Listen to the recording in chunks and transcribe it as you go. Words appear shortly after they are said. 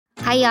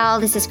Hi, y'all.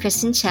 This is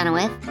Kristen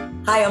Chenoweth.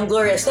 Hi, I'm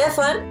Gloria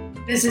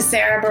Estefan. This is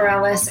Sarah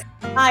Bareilles.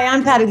 Hi,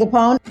 I'm Patti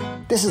LuPone.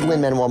 This is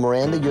Lin-Manuel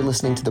Miranda. You're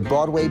listening to the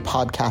Broadway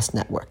Podcast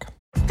Network.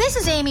 This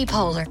is Amy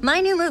Poehler. My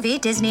new movie,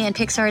 Disney and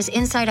Pixar's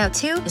Inside Out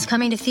 2, is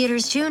coming to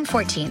theaters June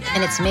 14th,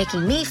 and it's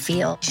making me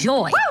feel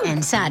joy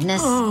and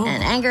sadness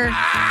and anger,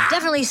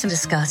 definitely some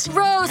disgust, and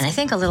I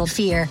think a little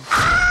fear.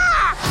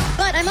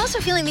 But I'm also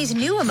feeling these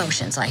new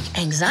emotions like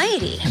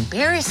anxiety,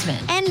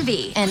 embarrassment,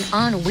 envy, and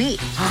ennui.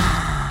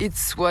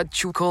 It's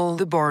what you call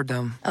the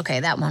boredom. Okay,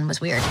 that one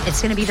was weird.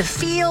 It's gonna be the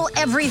feel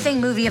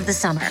everything movie of the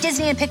summer.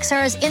 Disney and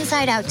Pixar's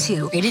Inside Out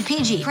 2, rated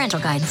PG, parental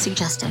guidance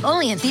suggested.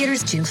 Only in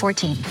theaters June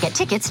 14th. Get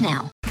tickets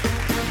now.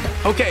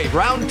 Okay,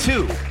 round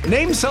two.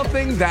 Name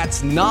something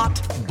that's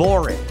not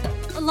boring.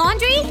 A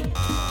laundry?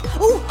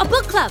 Ooh, a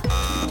book club.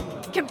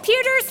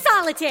 Computer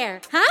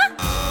solitaire, huh?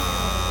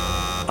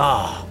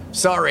 Ah,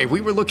 sorry, we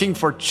were looking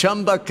for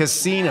Chumba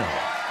Casino.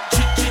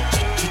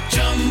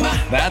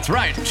 That's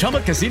right,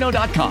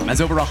 ChumbaCasino.com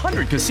has over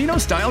 100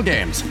 casino-style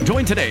games.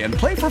 Join today and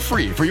play for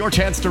free for your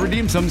chance to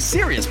redeem some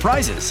serious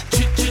prizes.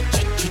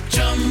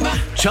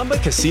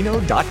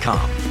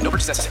 ChumbaCasino.com. No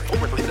purchase necessary.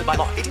 Void where prohibited by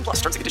law.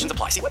 18+ terms and conditions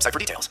apply. See website for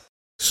details.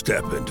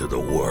 Step into the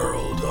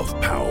world of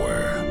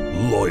power,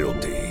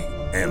 loyalty,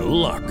 and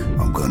luck.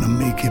 I'm gonna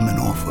make him an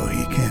offer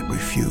he can't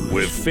refuse.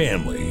 With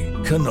family,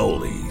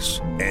 cannolis,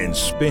 and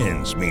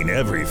spins mean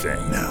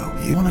everything. Now,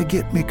 you wanna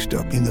get mixed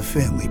up in the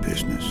family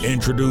business.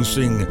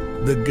 Introducing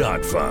The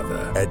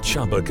Godfather at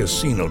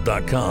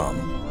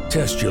ChumbaCasino.com.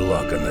 Test your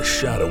luck in the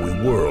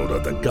shadowy world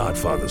of The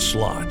Godfather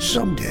slot.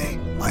 Someday,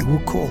 I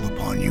will call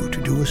upon you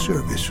to do a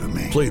service for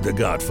me. Play The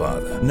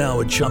Godfather now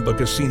at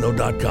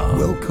ChumbaCasino.com.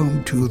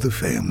 Welcome to the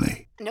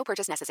family. No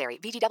purchase necessary.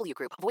 VGW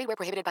Group. Void where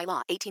prohibited by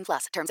law.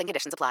 18+. Terms and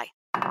conditions apply.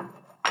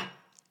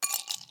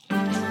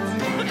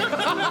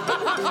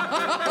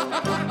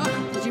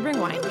 Did you bring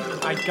wine?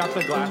 I got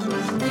the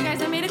glasses. You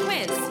guys, I made a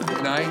quiz.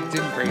 And I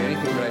didn't bring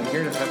anything, but I'm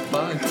here to have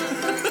fun.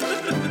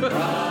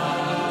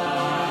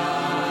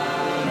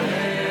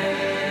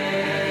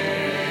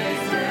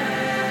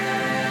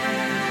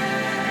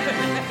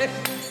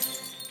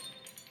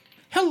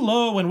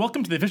 Hello, and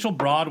welcome to the official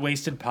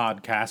Broad-Wasted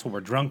podcast where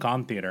we're drunk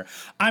on theater.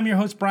 I'm your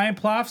host, Brian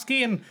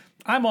Plofsky, and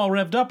I'm all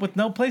revved up with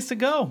no place to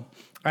go.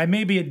 I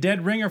may be a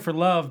dead ringer for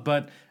love,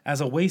 but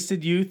as a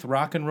wasted youth,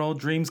 rock and roll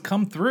dreams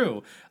come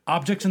through.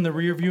 Objects in the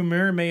rearview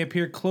mirror may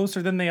appear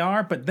closer than they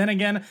are, but then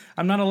again,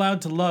 I'm not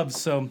allowed to love,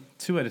 so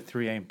 2 out of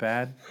 3 ain't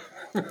bad.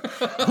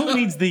 Who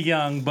needs the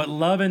young? But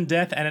love and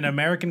death and an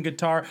American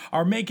guitar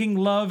are making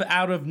love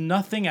out of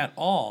nothing at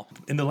all.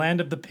 In the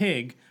land of the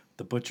pig,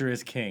 the butcher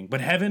is king.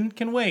 But heaven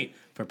can wait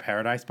for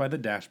paradise by the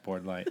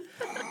dashboard light.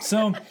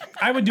 So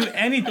I would do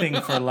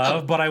anything for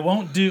love, but I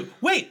won't do...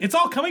 Wait, it's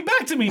all coming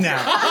back to me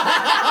now.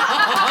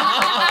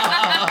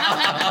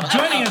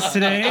 Joining us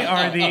today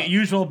are the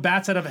usual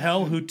bats out of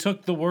hell who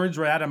took the words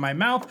right out of my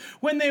mouth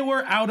when they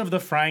were out of the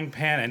frying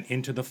pan and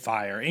into the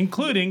fire,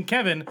 including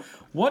Kevin.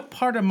 What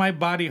part of my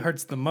body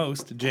hurts the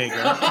most,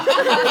 Jager?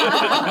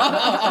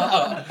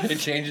 It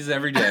changes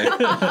every day.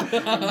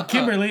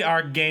 Kimberly,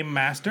 our game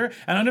master,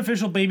 an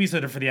unofficial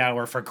babysitter for the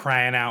hour for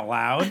crying out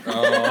loud.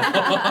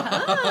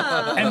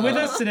 Oh. And with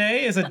us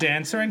today is a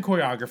dancer and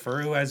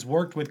choreographer who has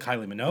worked with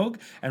Kylie Minogue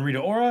and Rita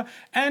Ora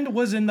and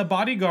was in The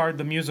Bodyguard,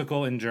 the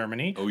musical in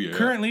Germany. Oh, yeah.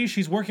 Currently,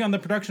 she's working on the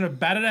production of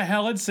Bat Out of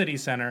Hell at City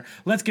Center.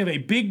 Let's give a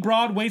big,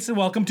 broad-waisted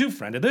welcome to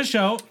friend of the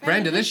show.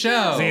 Friend of the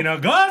show. Zena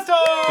Gusto!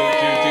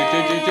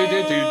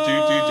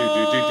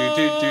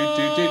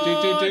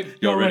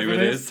 Y'all ready for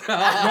this?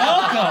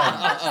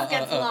 Welcome. It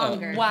gets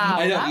longer. Wow.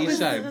 I know, each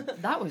time.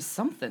 That was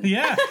something.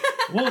 Yeah.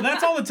 Well,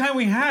 that's all the time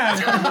we have.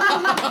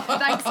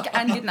 Thanks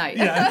and good night.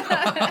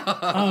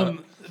 Yeah.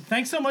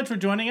 Thanks so much for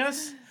joining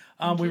us.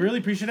 We really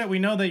appreciate it. We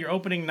know that your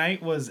opening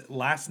night was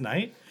last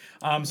night.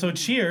 So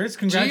cheers.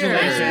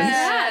 Congratulations.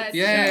 Yes.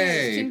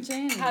 Yay. Ching,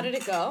 ching. How did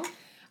it go?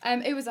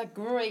 It was a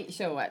great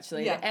show,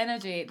 actually. Yeah. The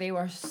energy, they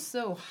were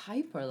so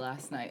hyper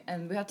last night.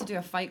 And we had to do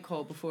a fight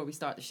call before we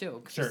start the show.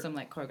 Because there's some,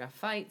 choreographed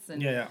fights and,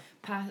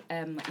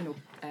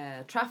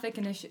 traffic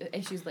and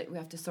issues we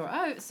have to sort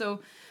out.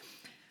 So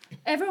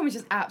everyone was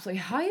just absolutely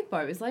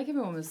hyper. It was like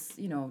everyone was,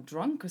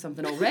 drunk or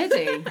something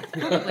already. They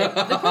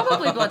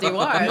probably bloody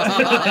were.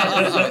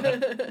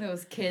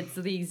 Those kids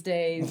these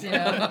days,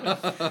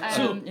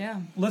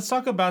 Let's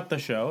talk about the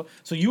show.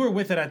 So you were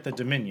with it at the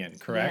Dominion,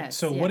 correct? Yes,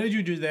 so what did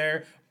you do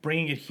there?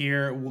 Bringing it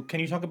here, can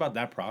you talk about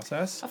that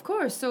process? Of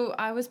course. So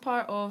I was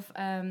part of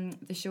the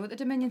show at the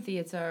Dominion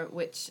Theatre,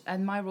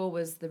 and my role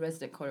was the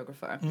resident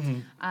choreographer.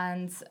 Mm-hmm.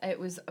 And it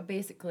was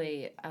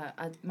basically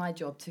my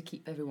job to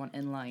keep everyone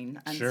in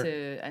line and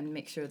and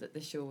make sure that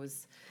the show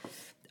was...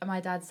 My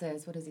dad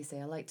says, what does he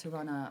say? I like to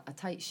run a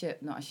tight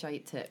ship, not a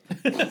shite tip.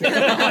 So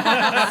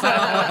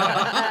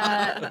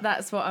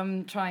that's what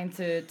I'm trying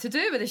to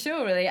do with the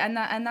show, really. And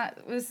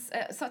that was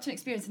such an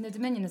experience. And the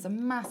Dominion is a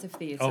massive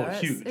theatre. Oh,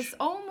 huge. It's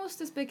almost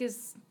as big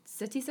as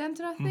City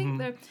Centre, I think. Mm-hmm.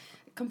 They're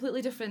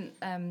completely different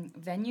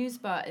venues,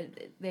 but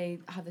they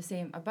have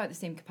about the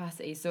same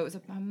capacity. So it's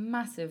a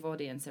massive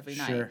audience every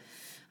night. Sure.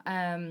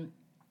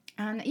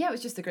 And yeah, it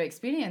was just a great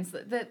experience.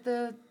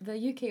 The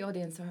UK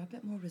audience are a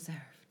bit more reserved.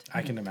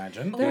 I can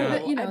imagine.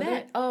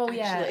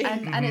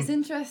 And it's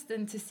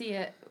interesting to see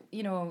it,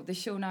 the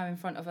show now in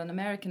front of an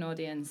American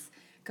audience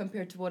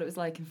compared to what it was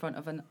like in front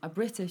of a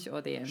British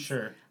audience.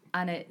 Sure.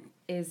 And it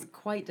is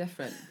quite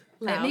different.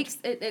 Loud. It makes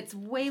it's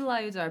way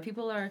louder.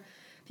 People are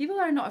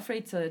not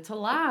afraid to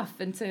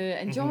laugh and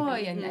to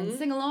enjoy and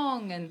sing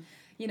along and.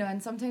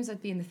 And sometimes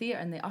I'd be in the theatre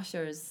and the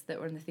ushers that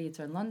were in the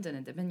theatre in London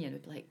and Dominion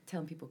would be like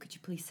telling people, could you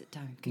please sit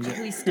down? Could you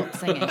please stop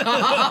singing? And people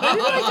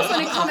just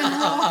want to come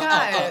and rock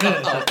out.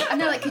 And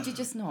they're like, could you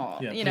just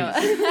not? Now,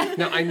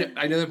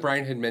 I know that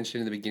Brian had mentioned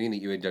in the beginning that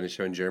you had done a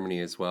show in Germany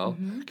as well.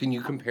 Mm-hmm. Can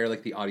you compare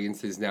the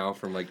audiences now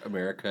from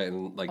America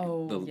and the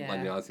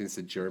audience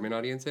to German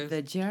audiences?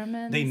 The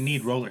Germans. They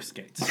need roller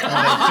skates. Or they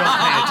don't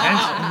pay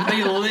attention.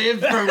 They live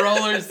for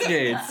roller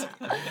skates.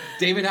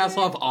 David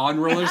Hasselhoff on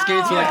roller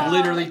skates would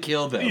literally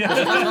kill them.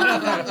 Yeah.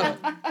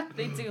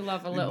 They do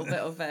love a little bit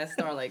of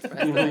Starlight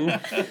Express.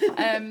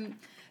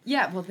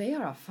 Well, they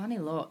are a funny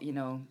lot,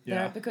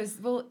 because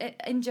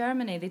in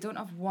Germany they don't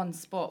have one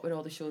spot where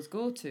all the shows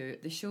go to.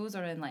 The shows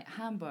are in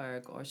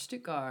Hamburg or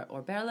Stuttgart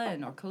or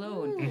Berlin or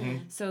Cologne. Mm-hmm.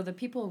 So the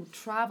people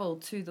travel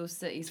to those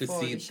cities to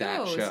for see the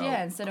shows. That show.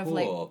 Yeah, instead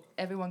of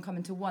everyone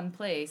coming to one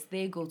place,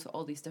 they go to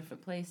all these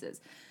different places.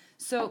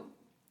 So,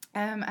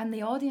 and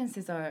the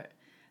audiences are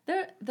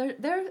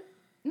they're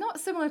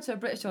not similar to a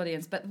British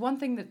audience, but one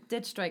thing that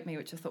did strike me,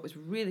 which I thought was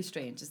really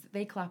strange, is that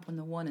they clap on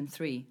the 1 and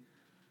 3,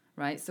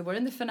 right? So we're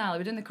in the finale,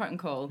 we're doing the curtain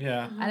call,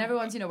 and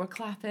everyone's, we're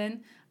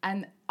clapping,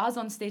 and us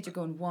on stage are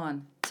going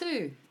 1,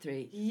 2,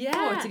 3,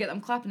 4 to get them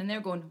clapping, and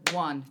they're going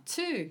 1,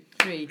 2,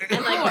 3, 4.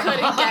 And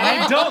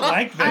I don't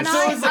like this.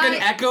 So it's like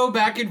an echo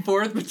back and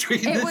forth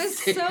between it the was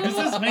stage. This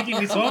is making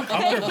me so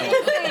uncomfortable.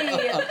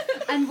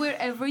 And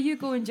wherever you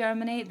go in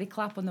Germany, they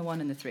clap on the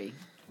 1 and the 3.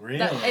 Really?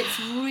 It's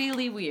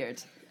really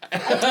weird. It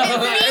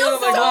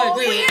feels so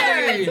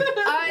weird.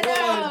 I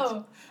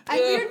know. And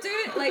we're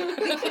doing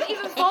they couldn't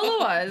even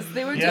follow us.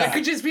 They were It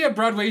could just be a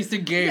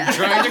Broadwasted game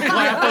trying to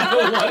clap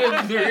on the 1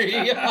 and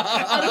 3.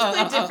 I'll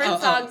just play different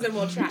songs and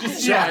we'll try.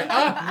 Just try.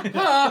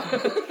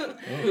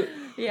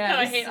 Yeah,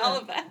 I hate all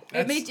of that.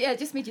 It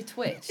just made you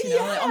twitch,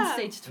 on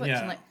stage twitch. Yeah.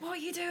 I'm like, what are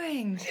you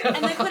doing?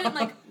 And they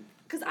couldn't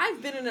because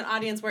I've been in an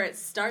audience where it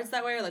starts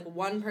that way, or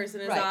one person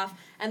is off,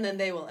 and then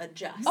they will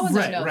adjust. Oh,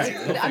 no. Right.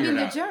 I mean,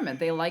 they're German.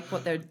 They like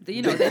what they're,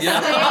 they stay in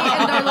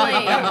their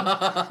lane.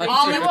 All they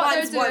at do what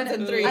once, they're 1s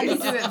and doing, 3s. and they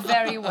do it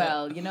very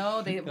well,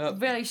 They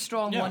very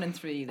strong 1 and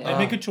 3 there. They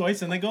make a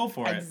choice and they go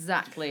for it.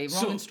 Exactly.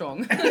 Wrong and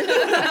strong.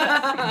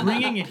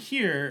 Bringing it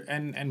here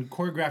and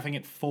choreographing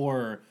it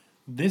for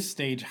this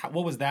stage,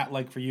 what was that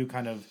like for you?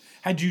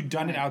 Had you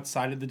done it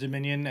outside of the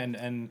Dominion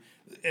and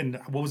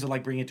what was it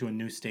like bringing it to a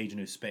new stage, a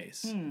new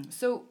space?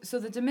 So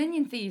the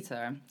Dominion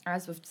Theatre,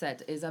 as we've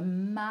said, is a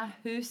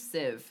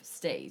massive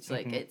stage.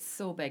 It's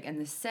so big, and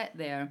the set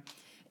there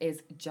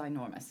is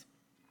ginormous.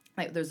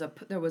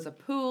 There was a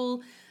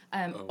pool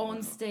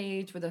on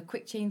stage where the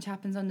quick change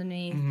happens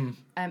underneath.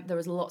 There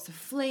was lots of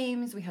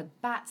flames. We had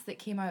bats that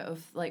came out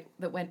of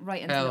that went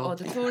right into the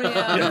auditorium.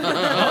 How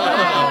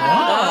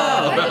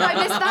did I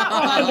miss that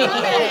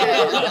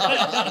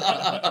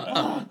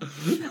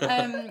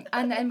one?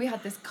 And then we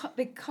had this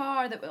big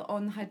car that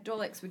on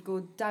hydraulics would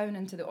go down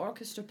into the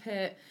orchestra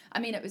pit. I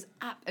mean, it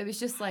was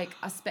just like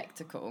a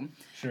spectacle.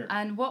 Sure.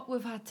 And what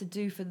we've had to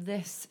do for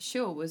this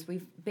show was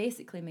we've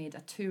basically made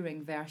a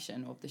touring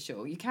version of the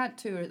show. You can't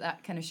tour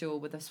that kind of show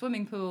with a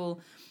swimming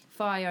pool,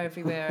 fire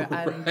everywhere,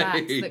 and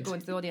bats that go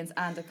into the audience,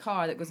 and a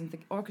car that goes into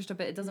the orchestra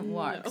bit. It doesn't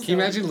work. Can you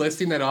imagine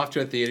listing that off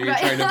to a theater you're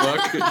trying to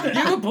book? You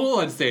have a pool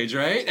on stage,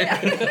 right?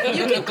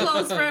 You can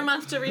close for a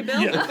month to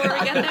rebuild before we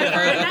get there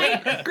for a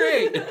night.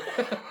 Great.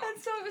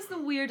 And so it was the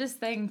weirdest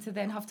thing to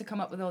then have to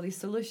come up with all these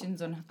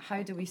solutions on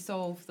how do we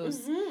solve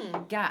those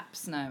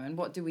gaps now, and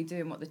what do we do,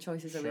 and what the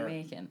choices are we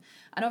making.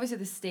 And obviously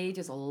the stage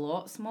is a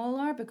lot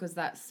smaller because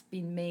that's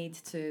been made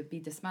to be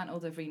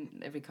dismantled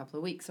every couple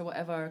of weeks or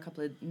whatever, a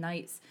couple of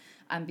nights,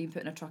 and being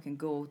put in a truck and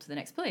go to the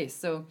next place.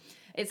 So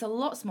it's a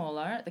lot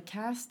smaller. The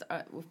cast,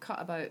 we've cut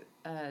about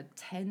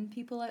 10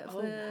 people out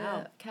of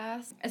the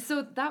cast. And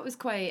so that was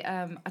quite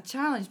a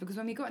challenge, because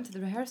when we got into the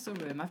rehearsal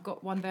room, I've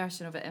got one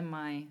version of it in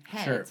my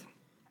head. Sure.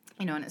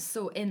 And it's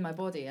so in my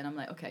body, and I'm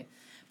like, okay.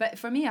 But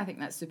for me, I think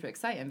that's super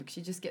exciting, because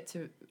you just get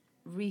to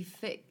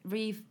refine,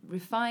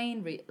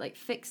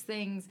 fix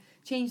things,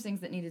 change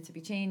things that needed to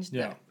be changed,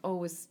 that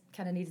always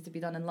kind of needed to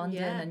be done in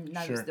London, and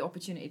now it's the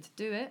opportunity to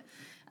do it.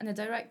 And the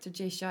director,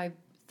 Jay Shai,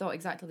 thought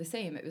exactly the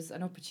same. It was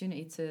an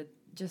opportunity to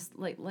just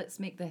let's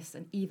make this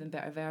an even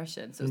better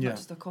version, so it's not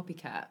just a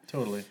copycat.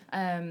 Totally.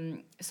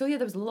 So there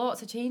was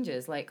lots of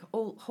changes,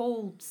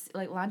 whole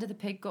Land of the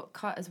Pig got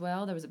cut as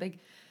well. There was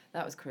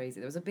that was crazy.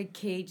 There was a big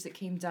cage that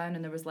came down,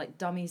 and there was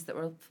dummies that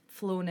were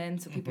flown in,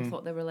 so people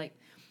thought they were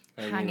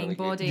hanging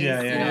bodies.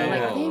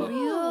 Yeah. Are they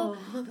real?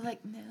 They're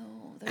like,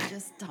 no, they're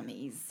just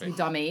dummies. You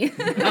dummy. So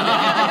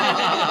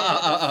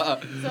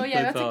we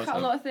had to cut a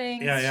lot of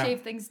things,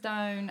 shave things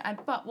down,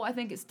 but what I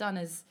think it's done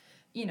is,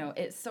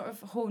 it's sort of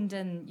honed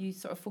in. You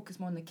sort of focus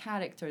more on the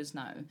characters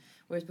now,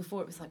 whereas before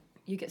it was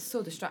you get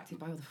so distracted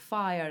by all the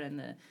fire and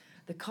the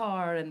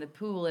car and the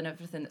pool and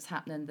everything that's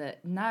happening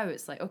that now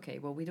it's like, okay,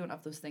 well, we don't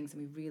have those things,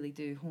 and we really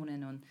do hone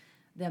in on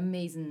the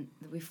amazing.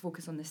 We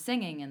focus on the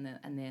singing and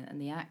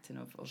the acting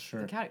of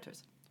the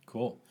characters.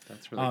 Cool.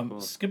 That's really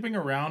cool. Skipping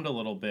around a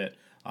little bit.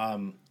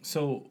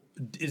 So,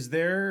 is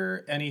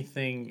there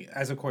anything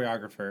as a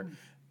choreographer?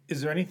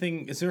 Is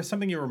there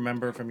something you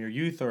remember from your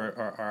youth,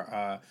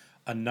 or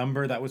a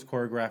number that was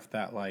choreographed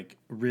that like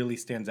really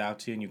stands out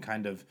to you, and you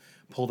kind of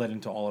pull that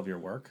into all of your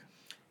work?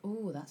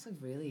 Oh, that's a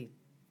really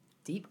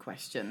deep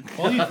question.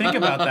 While you think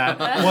about that,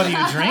 what are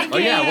you drinking? Oh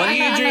yeah, what are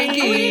you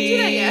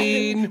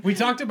drinking? We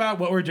talked about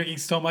what we're drinking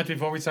so much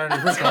before we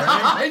started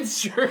recording.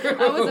 It's true.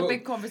 That was a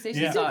big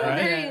conversation.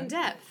 Very in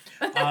depth.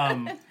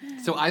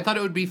 So I thought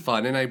it would be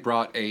fun, and I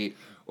brought a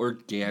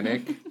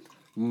organic,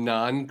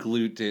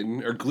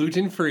 non-gluten or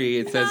gluten-free.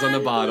 It says on the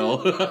bottle,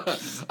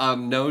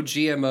 no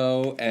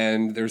GMO,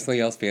 and there's something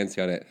else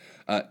fancy on it.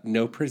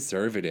 No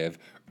preservative.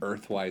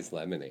 Earthwise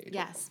lemonade.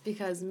 Yes,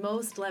 because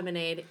most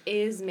lemonade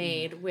is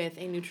made with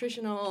a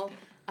nutritional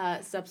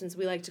substance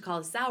we like to call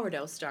a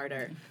sourdough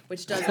starter,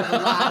 which does have a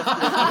lot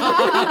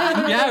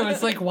of Yeah, it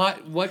was like, what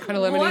kind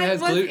of lemonade has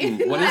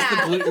gluten? What is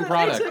the gluten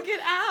product? I took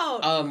it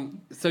out.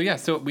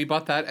 So we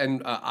bought that,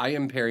 and I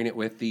am pairing it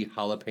with the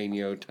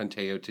jalapeno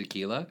Tanteo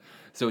tequila.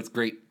 So it's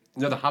great.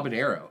 No, the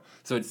habanero.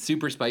 So it's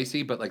super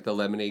spicy, but like the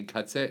lemonade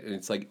cuts it, and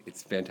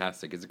it's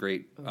fantastic. It's a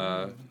great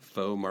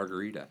faux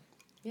margarita.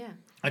 Yeah.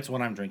 That's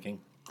what I'm drinking.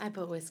 I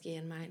put whiskey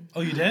in mine.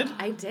 Oh, you did?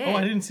 I did. Oh,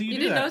 I didn't see you do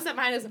didn't that. notice that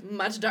mine is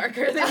much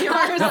darker than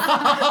yours.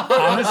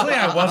 Honestly,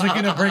 I wasn't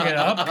going to bring it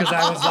up because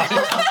I was like,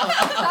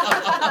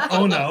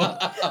 oh no.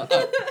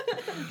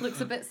 Looks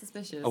a bit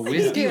suspicious. A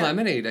whiskey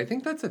lemonade. I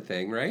think that's a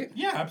thing, right?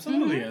 Yeah,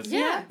 absolutely is.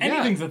 Yeah.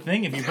 Anything's a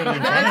thing if you put it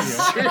in front of you.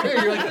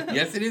 Sure. You're like,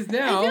 yes, it is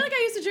now. I feel like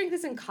I used to drink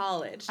this in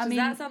college. Does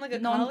that sound like a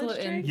college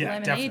drink? Yeah,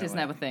 lemonade definitely. is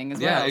now a thing as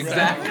Yeah, well.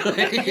 exactly.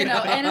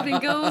 So, anything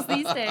goes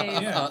these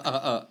days.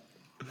 Yeah.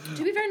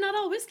 To be fair, not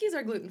all whiskeys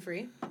are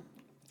gluten-free.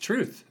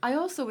 Truth. I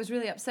also was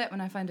really upset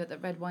when I found out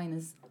that red wine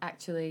is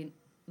actually,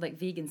 like,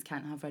 vegans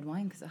can't have red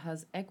wine because it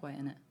has egg white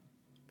in it.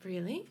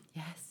 Really?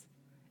 Yes.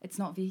 It's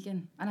not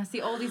vegan. And I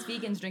see all these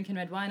vegans drinking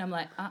red wine. I'm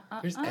like,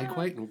 There's egg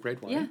white in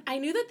red wine? Yeah. I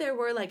knew that there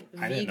were, like,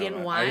 I didn't know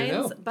vegan that. I didn't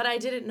wines, know. but I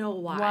didn't know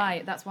why.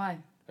 Why? That's why.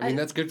 I mean,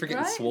 that's good for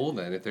getting right? swole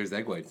then if there's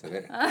egg whites in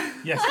it.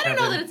 Yes, I don't Kevin.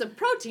 know that it's a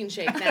protein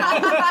shake now.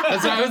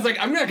 That's why I was like,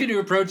 I'm not going to do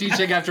a protein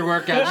shake after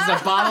workout.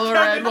 Just a bottle of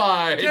red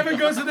wine. Kevin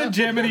goes to the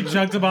gym and he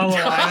chugs a bottle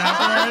of wine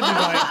afterwards. He's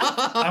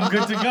like, I'm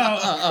good to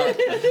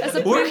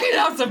go. Working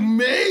out's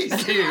amazing.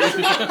 It's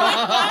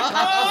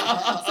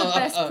the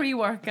best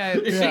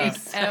pre-workout shake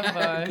ever.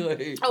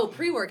 Exactly. Oh,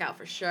 pre-workout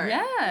for sure.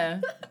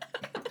 Yeah.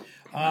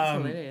 That's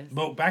hilarious.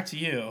 But back to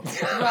you.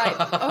 Right.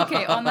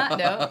 Okay, on that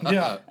note.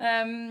 Yeah.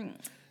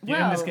 You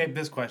Well, didn't escape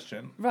this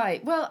question.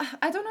 right. Well,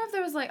 I don't know if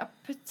there was like a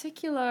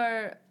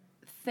particular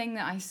thing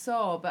that I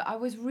saw, but I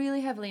was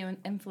really heavily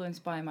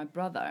influenced by my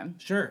brother.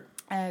 Sure.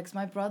 Because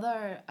my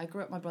brother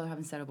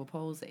having cerebral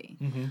palsy.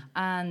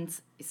 And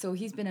so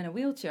he's been in a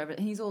wheelchair, but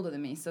he's older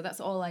than me, so that's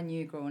all I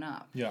knew growing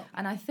up. Yeah.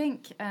 And I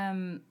think,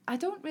 I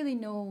don't really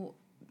know,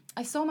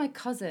 I saw my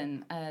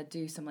cousin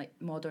do some like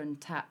modern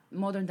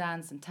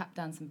dance and tap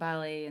dance and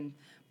ballet and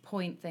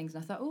point things,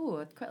 and I thought,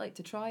 oh, I'd quite like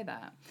to try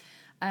that.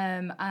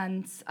 And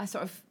I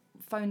sort of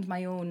found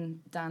my own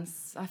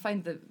dance. I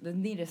found the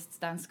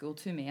nearest dance school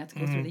to me. I had to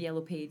go through the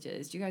Yellow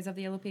Pages. Do you guys have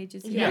the Yellow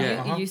Pages?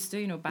 Yeah. You used to,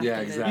 you know, back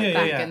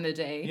exactly. in the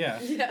day. Yeah.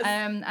 Yes.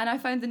 And I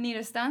found the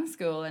nearest dance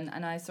school,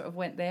 and I sort of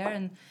went there,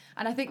 and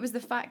I think it was the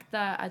fact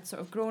that I'd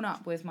sort of grown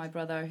up with my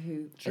brother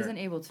who isn't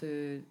able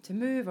to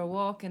move or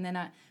walk, and then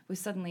I was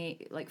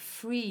suddenly like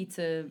free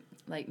to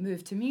like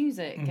move to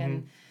music,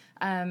 and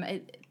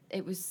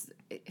it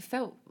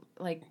felt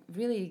like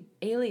really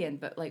alien,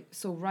 but like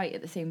so right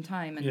at the same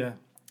time. And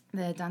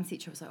the dance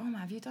teacher was like, "Oh,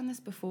 man, have you done this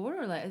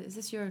before? Or like, is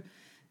this your,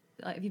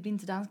 like, have you been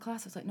to dance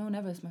class?" I was like, "No,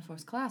 never. It's my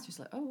first class." She's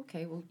like, "Oh,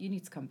 okay. Well, you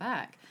need to come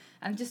back."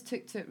 And just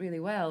took to it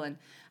really well. And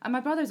my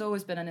brother's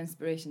always been an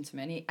inspiration to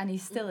me, and he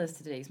still is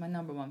today. He's my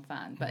number one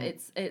fan. But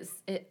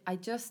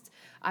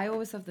I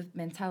always have the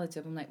mentality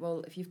of, I'm like,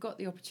 well, if you've got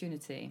the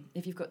opportunity,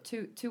 if you've got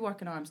two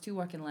working arms, two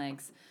working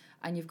legs,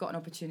 and you've got an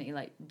opportunity,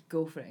 like,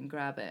 go for it and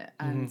grab it.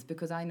 And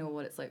because I know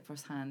what it's like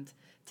firsthand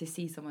to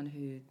see someone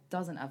who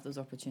doesn't have those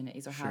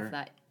opportunities or have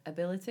that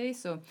ability.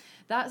 So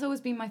that's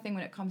always been my thing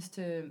when it comes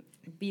to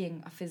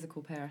being a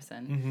physical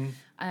person.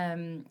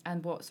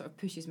 And what sort of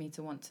pushes me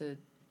to want to,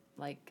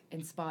 like,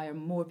 inspire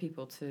more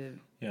people to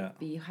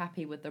be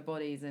happy with their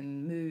bodies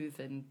and move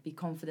and be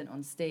confident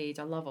on stage.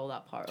 I love all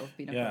that part of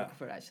being a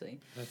choreographer, actually.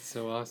 That's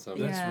so awesome.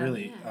 That's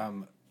really...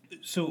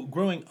 So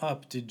growing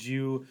up, did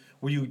you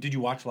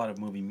watch a lot of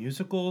movie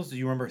musicals? Do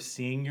you remember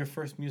seeing your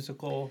first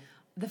musical?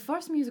 The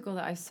first musical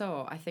that I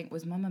saw, I think,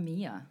 was Mamma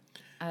Mia.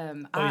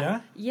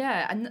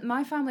 Yeah, and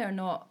my family are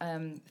not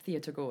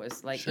theatre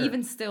goers. Like,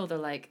 even still, they're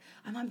like,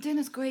 I'm doing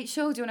this great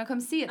show. Do you want to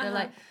come see it? They're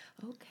like,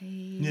 okay.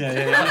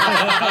 Yeah.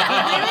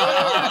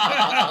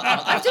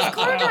 I've just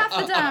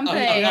choreographed the damn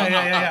thing.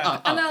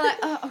 Yeah. And they're like,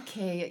 oh,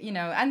 okay,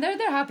 and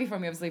they're happy for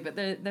me, obviously, but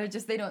they're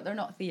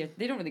not theatre.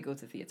 They don't really go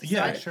to theatre.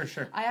 Yeah, so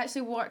sure. I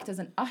actually worked as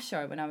an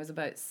usher when I was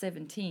about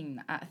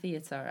 17 at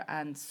theatre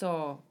and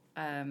saw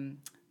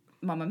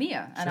Mamma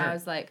Mia, and I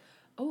was like,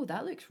 oh,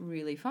 that looks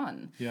really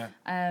fun. Yeah.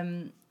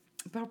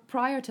 But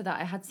prior to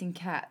that, I had seen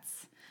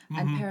Cats,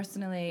 and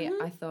personally,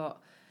 I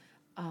thought,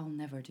 I'll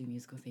never do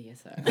musical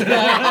theatre.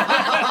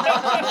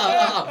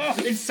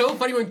 It's so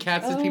funny when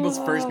Cats is people's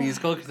first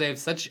musical because they have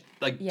such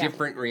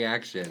different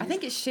reactions. I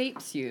think it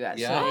shapes you,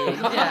 actually.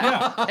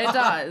 Yeah. It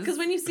does. Because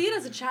when you see it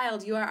as a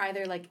child, you are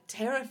either like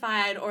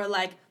terrified or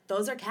like,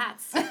 those are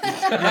cats.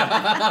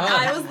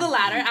 I was the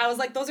latter. I was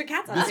like, those are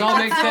cats. This all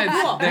makes sense.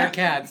 Cool. They're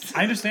cats.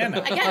 I understand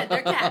that. I get it.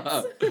 They're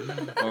cats.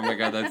 Oh my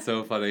God, that's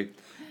so funny.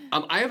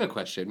 I have a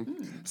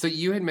question. So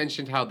you had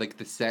mentioned how the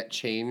set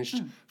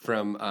changed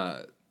from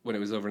when it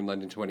was over in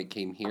London to when it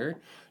came here.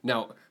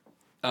 Now,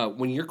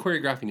 when you're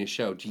choreographing a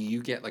show, do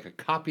you get a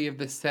copy of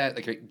the set?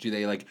 Do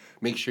they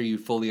make sure you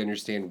fully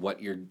understand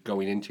what you're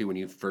going into when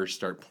you first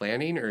start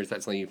planning, or is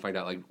that something you find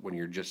out when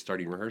you're just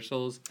starting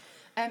rehearsals?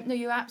 No,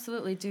 you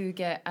absolutely do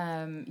get.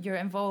 You're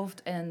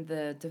involved in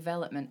the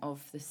development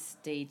of the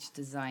stage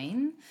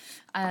design,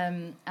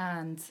 and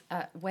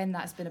when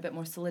that's been a bit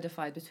more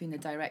solidified between the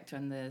director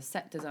and the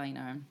set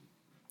designer,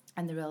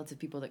 and the relative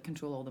people that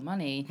control all the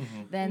money,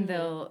 then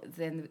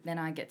then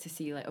I get to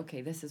see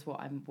okay, this is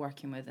what I'm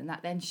working with, and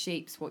that then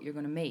shapes what you're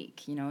going to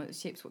make. It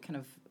shapes what kind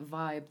of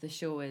vibe the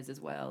show is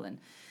as well, and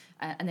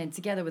then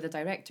together with the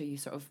director, you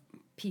sort of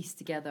piece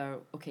together,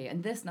 okay,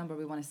 in this number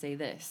we want to say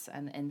this,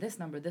 and in this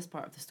number this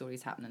part of the story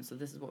is happening, so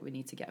this is what we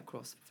need to get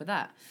across for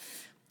that.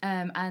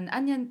 And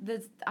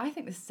then I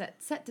think the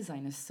set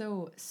design is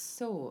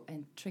so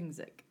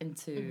intrinsic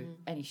into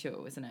any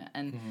show, isn't it?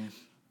 And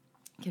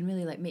can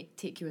really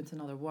take you into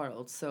another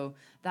world. So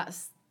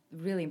that's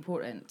really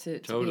important to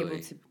be able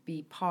to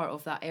be part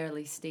of that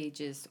early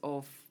stages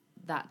of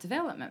that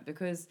development,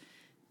 because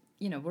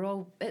we're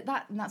all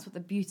that, and that's what the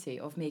beauty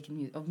of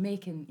making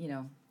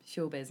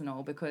showbiz and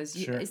all, because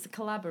it's a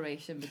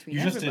collaboration between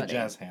everybody. You just did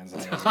jazz hands. I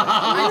did.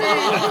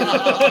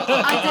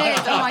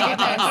 Oh my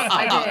goodness,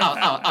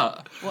 I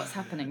did. What's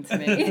happening to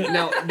me?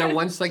 Now,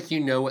 once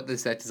you know what the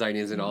set design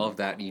is and all of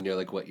that, you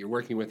know what you're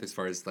working with as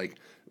far as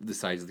the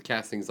size of the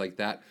castings like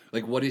that.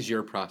 What is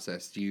your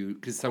process? Do you,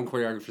 because some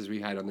choreographers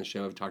we had on the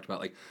show have talked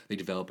about they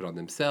develop it on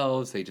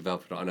themselves, they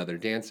develop it on other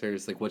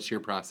dancers. What's your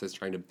process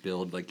trying to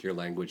build your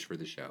language for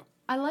the show?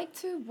 I like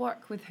to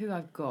work with who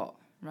I've got,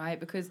 right?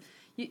 Because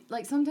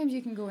sometimes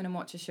you can go in and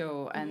watch a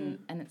show and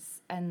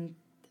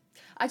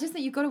I just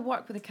think you've got to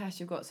work with the cast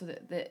you've got, so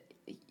that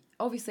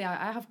obviously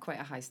I have quite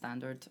a high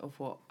standard of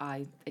what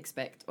I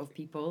expect of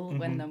people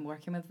when I'm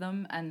working with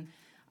them, and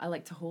I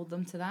like to hold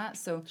them to that.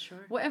 So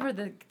whatever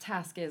the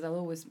task is, I'll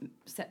always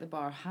set the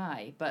bar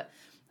high. But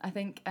I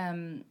think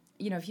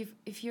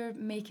if you're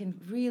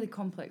making really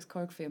complex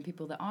choreography on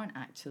people that aren't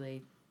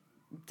actually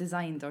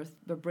designed, or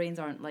their brains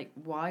aren't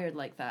wired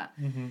like that,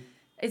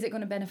 is it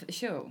going to benefit the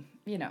show?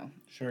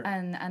 Sure.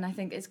 And I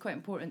think it's quite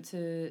important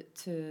to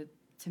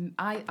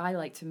I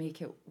like to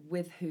make it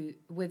with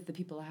the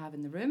people I have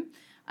in the room.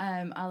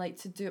 I like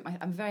to do it.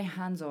 I'm very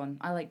hands-on.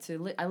 I like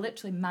to. I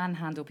literally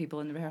manhandle people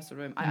in the rehearsal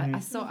room. I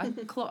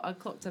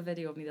clocked a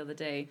video of me the other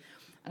day,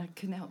 and I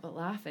couldn't help but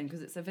laughing,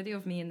 because it's a video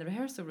of me in the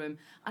rehearsal room,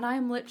 and I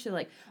am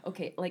literally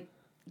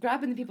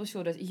grabbing the people's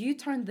shoulders. You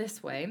turn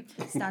this way,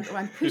 stand, or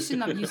I'm pushing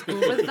them. You go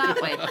over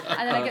that way,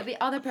 and then I get the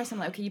other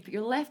person okay, you put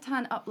your left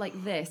hand up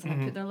like this, and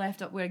I put their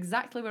left up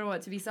exactly where I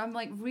want it to be. So I'm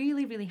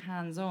really, really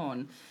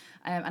hands-on,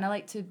 and I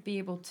like to be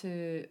able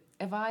to.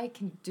 If I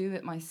can do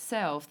it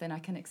myself, then I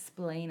can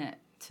explain it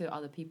to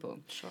other people.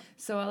 Sure.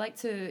 So I like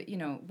to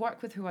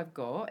work with who I've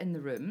got in the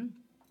room.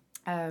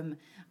 And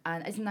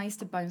it's nice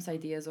to bounce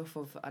ideas off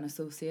of an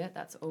associate.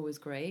 That's always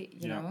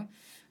great, you know.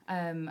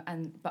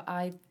 But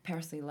I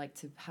personally like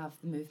to have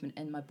the movement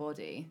in my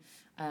body,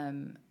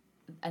 and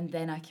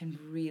then I can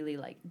really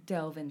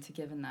delve into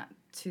giving that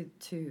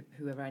to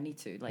whoever I need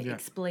to,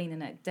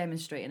 explaining it,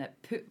 demonstrating it,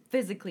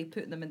 physically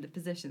putting them in the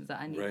positions that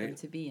I need them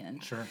to be in.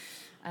 Sure.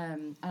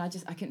 And I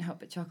couldn't help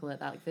but chuckle at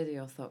that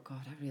video. I thought,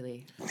 God, I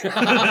really.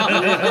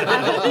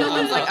 I hope no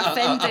one's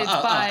offended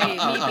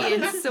by me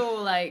being so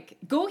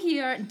go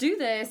here, do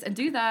this, and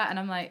do that, and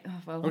I'm like, oh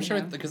well. I'm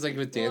sure because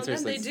with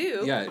dancers, they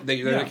do. Yeah,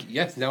 they're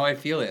yes, now I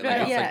feel it.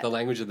 It's the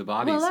language of the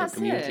body, so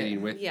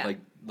communicating with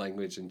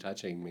language and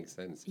touching makes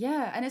sense.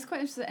 Yeah, and it's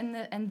quite interesting.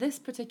 In this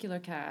particular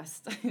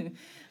cast,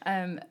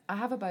 I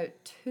have about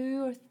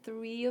 2 or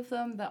 3 of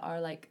them that are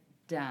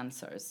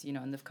dancers,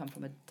 and they've come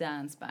from a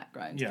dance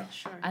background. Yeah,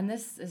 sure. And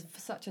this is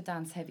such a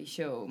dance-heavy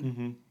show.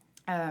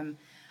 And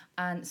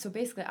so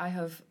basically I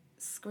have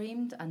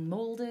screamed and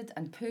molded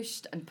and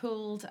pushed and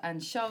pulled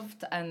and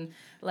shoved and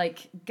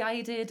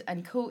guided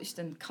and coached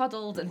and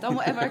cuddled and done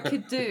whatever I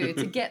could do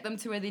to get them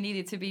to where they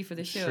needed to be for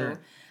the show. Sure.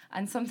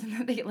 And something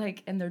that they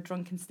like in their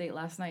drunken state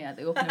last night at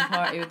the opening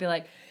party would be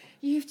like,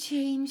 "You've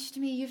changed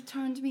me. You've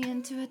turned me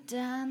into a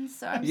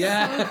dancer. I'm so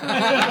grateful."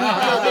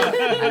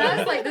 And I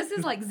was like, "This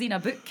is like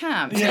Xena boot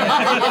camp."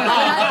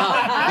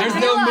 There's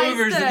no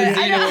movers in the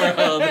Xena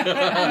world.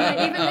 And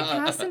even the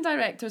casting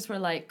directors were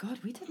like, "God,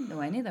 we didn't know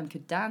any of them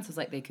could dance." I was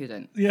like, "They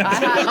couldn't." You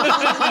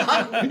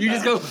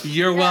just go,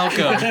 "You're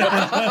welcome."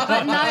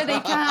 But now they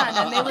can,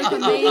 and they look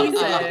amazing.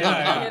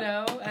 You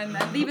know, and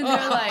even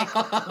they're like,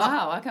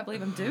 "Wow, I can't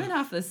believe I'm doing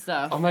half this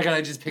stuff." Oh my god,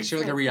 I just picture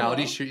like a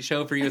reality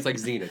show for you. It's like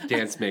Xena,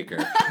 dance maker.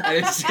 And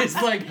it's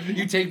just like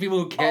you take people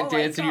who can't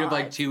dance and you have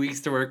like 2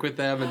 weeks to work with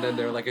them and then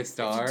they're like a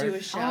star. Do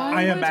a show.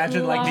 I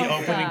imagine like the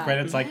opening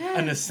credits, like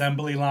an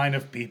assembly line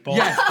of people. You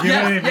know what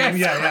I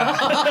mean? Yeah.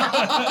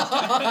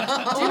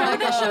 Do you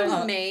remember that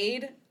show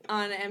Made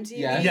on MTV?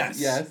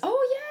 Yes.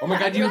 Oh yeah. Oh my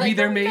god, you would be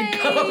their maid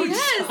coach.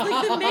 Yes,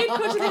 like the maid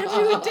coach, and they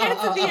have to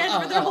dance at the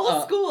end for their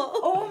whole school.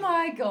 Oh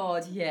my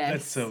god, yes.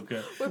 That's so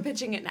good. We're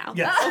pitching it now.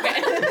 Yes.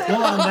 Okay.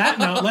 Well, on that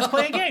note, let's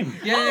play a game.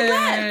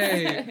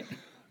 Yay!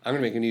 I'm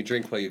gonna make a new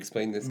drink while you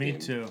explain this game. Me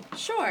too.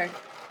 Sure.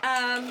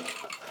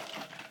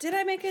 Did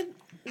I make a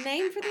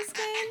name for this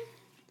game?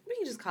 We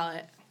can just call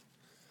it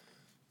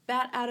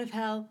Bat Out of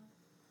Hell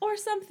or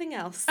something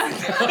else. Oh!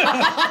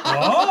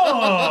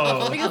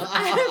 Because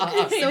I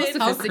have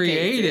created How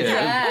creative.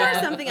 or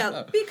something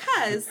else.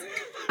 Because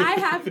I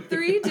have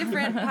 3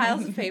 different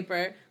piles of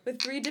paper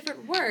with 3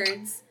 different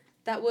words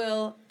that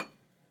will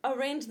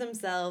arrange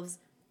themselves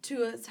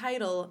to a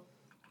title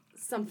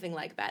something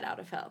like Bat Out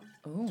of Hell.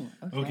 Oh,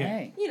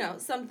 Okay. You know,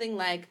 something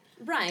like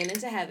Brian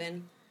into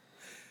Heaven.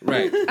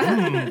 Right.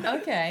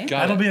 Okay.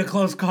 That'll be a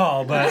close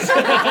call, but So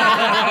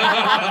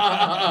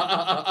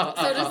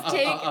just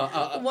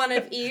take one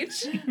of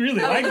each. really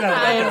like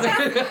that.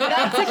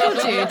 That tickled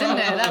you, didn't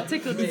it? That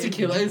tickled you.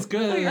 Tequila is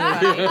good.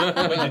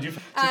 Did you?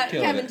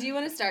 Kevin, do you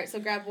want to start? So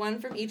grab one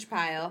from each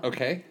pile.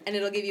 Okay. And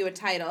it'll give you a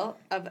title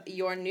of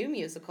your new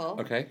musical.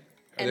 Okay. Are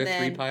And there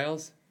then- 3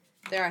 piles?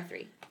 There are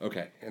 3.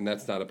 Okay. And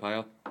that's not a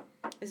pile?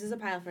 This is a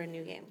pile for a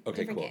new game.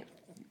 Okay, Different cool. game.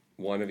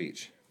 1 of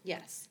each.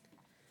 Yes.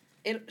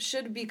 It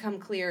should become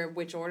clear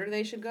which order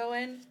they should go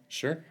in.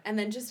 Sure. And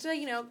then just,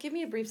 give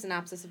me a brief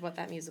synopsis of what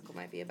that musical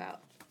might be about.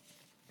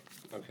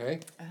 Okay.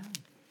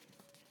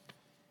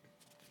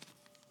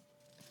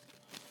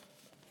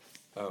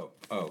 Oh,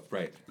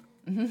 right.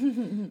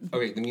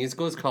 Okay, the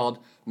musical is called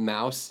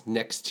Mouse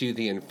Next to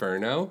the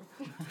Inferno.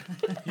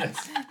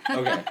 Yes.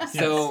 Okay,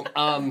 so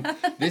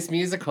this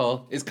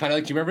musical is kind of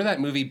like, do you remember that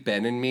movie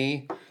Ben and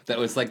Me? That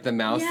was like the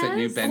mouse that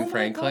knew Yes. Ben Oh my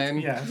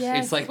Franklin? Yes.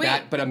 Yes. It's like Wait.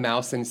 that, but a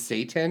mouse and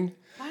Satan.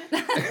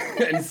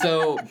 And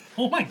so,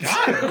 Oh my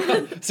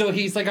god. so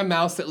he's like a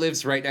mouse that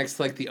lives right next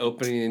to like the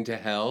opening into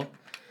hell.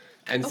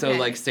 And so Okay.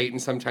 like Satan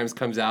sometimes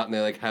comes out and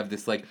they like have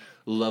this like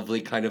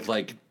lovely kind of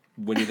like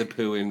Winnie the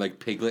Pooh and like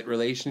Piglet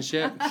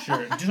relationship.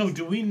 Sure. So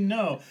do we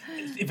know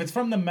if it's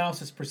from the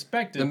mouse's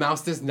perspective? The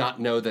mouse does not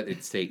know that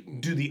it's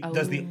Satan.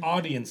 Does the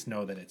audience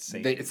know that it's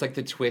Satan? It's like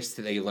the twist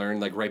that they learn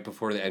like right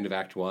before the end of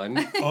Act 1.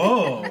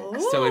 Oh.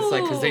 So it's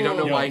like because they don't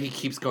know Yo, why he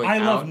keeps going I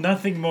out. love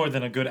nothing more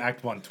than a good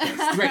Act 1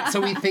 twist. Right, so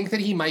we think that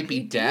he might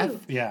be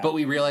death, Yeah. but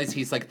we realize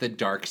he's like the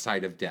dark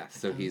side of death.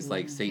 So he's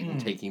like Satan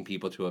taking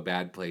people to a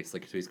bad place,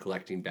 like so he's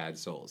collecting bad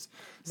souls.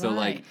 So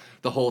like Right.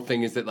 the whole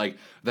thing is that like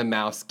the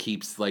mouse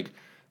keeps like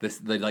the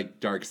like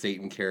dark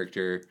Satan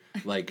character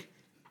like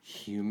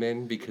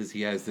human because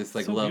he has this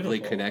like So lovely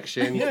beautiful.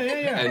 connection.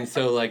 Yeah. And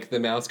so like the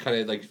mouse kind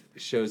of like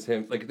shows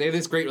him like they have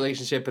this great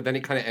relationship, but then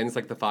it kind of ends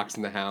like the Fox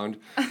and the Hound,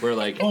 where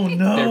like Oh,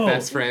 no. they're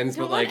best friends,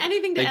 Don't but want like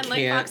anything to they end like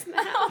can't Fox and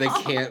the Hound. they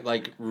can't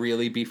like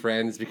really be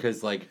friends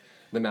because like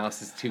the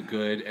mouse is too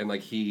good and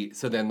like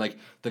so then like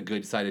the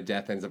good side of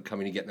death ends up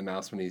coming to get the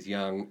mouse when he's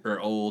young or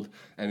old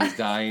and he's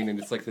dying and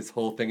it's like this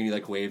whole thing and he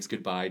like waves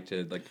goodbye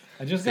to like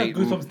I just got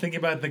Satan. goosebumps thinking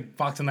about the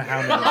Fox and the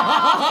Hound.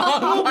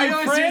 I know,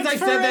 as soon as I friends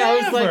said that I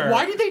was like, forever.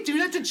 why did they do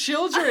that to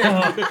children?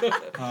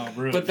 Oh,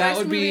 rude. But that First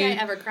would movie be I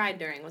ever cried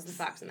during was The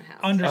Fox and the Hound.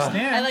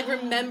 Understand. I like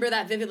remember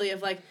that vividly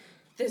of like,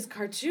 this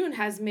cartoon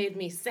has made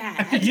me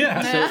sad.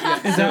 Yeah.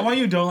 Is that why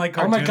you don't like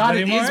Oh cartoons my god,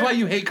 anymore? it is why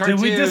you hate Did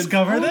cartoons. we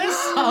discover this? Wait,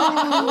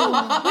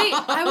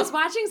 I was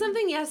watching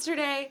something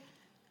yesterday,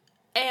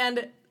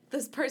 and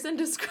this person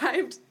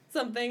described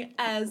something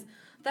as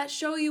that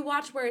show you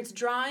watch where it's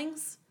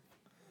drawings,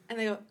 and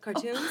they go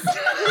cartoons, and so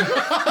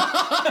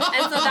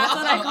that's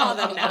what I call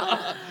them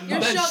now. Your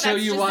That show, show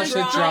that's you just watch the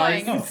the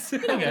drawings. drawings. You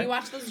know, when Okay. you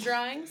watch those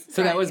drawings.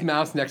 So that was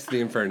Mouse Next to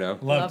the Inferno.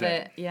 Loved Love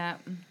it. Yeah.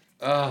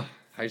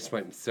 I just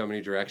went in so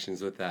many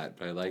directions with that,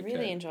 but I I liked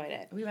really it. enjoyed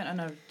it. We went on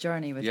a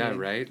journey with you. Yeah,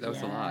 right? That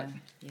was a lot.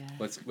 Yeah.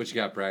 What you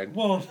got, Brian?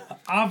 Well,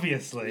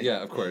 obviously.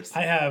 Yeah, of course.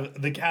 I have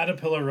the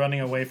caterpillar running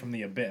away from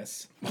the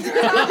abyss. I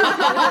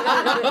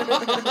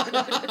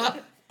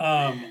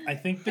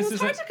think this It was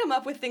is hard to come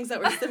up with things that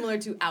were similar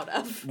to Out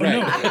of.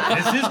 No,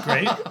 this is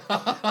great.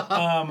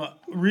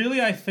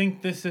 Really, I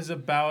think this is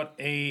about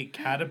a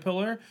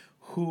caterpillar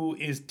who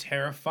is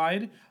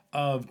terrified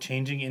of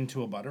changing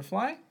into a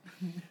butterfly.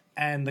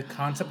 And the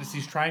concept is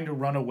he's trying to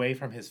run away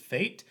from his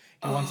fate.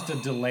 He wants to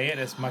delay it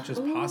as much as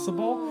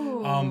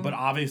possible, but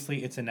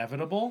obviously it's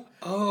inevitable.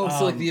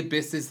 So like the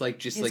abyss is like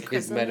just like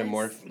his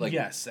metamorph. Like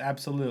yes,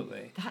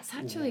 absolutely. That's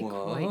actually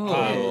quite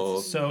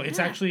good. So it's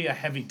actually a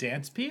heavy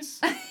dance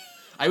piece.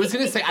 I was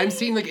gonna say I'm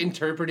seeing like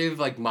interpretive,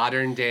 like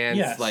modern dance,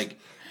 Yes. like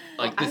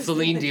the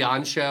Celine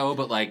Dion show,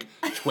 but like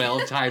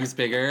 12 times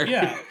bigger.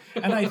 Yeah,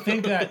 and I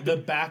think that the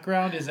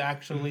background is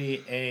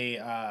actually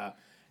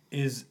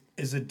is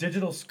a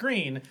digital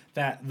screen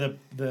that the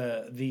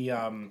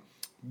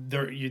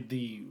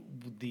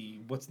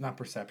what's not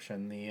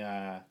perception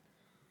the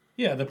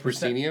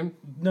proscenium.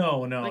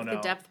 No. The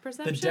depth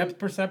perception. The depth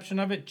perception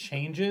of it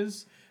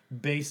changes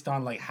based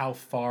on like how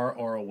far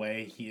or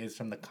away he is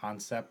from the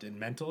concept and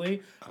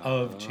mentally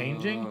of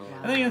changing.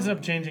 I think he ends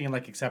up changing and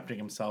like accepting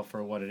himself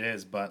for what it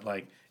is, but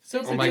like.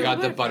 So Oh my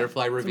god, the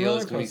butterfly reveal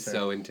is roller gonna be coaster.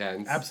 so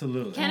intense.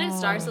 Absolutely. Can it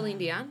star Celine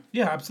Dion?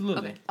 Yeah,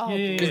 absolutely.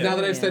 Okay. Because now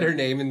that I've said her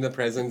name in the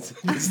presence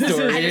of the This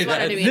story, I just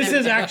wanted to be This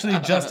is actually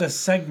just a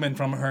segment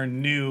from her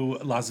new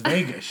Las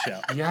Vegas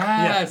show.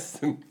 yes.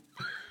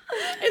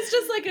 It's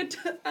just like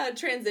a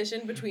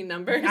transition between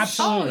numbers.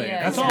 Absolutely.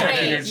 That's all In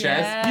it your is.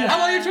 chest. Yeah.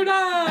 How are you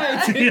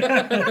tonight?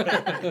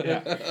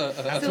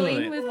 Absolutely.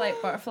 Celine with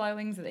like butterfly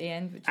wings at the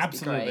end, which would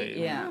Absolutely. be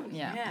great.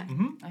 Yeah.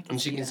 And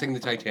she can sing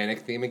the Titanic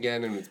theme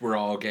again, and we're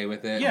all okay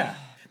with it. Yeah.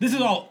 This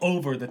is all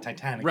over the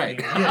Titanic. Right.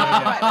 thing.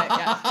 Yeah.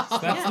 Right, So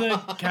that's the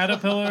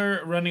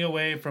caterpillar running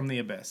away from the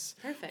abyss.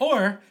 Perfect.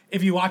 Or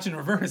if you watch in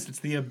reverse, it's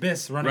the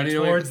abyss running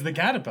away. towards the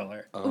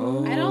caterpillar.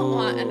 Oh. I don't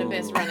want an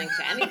abyss running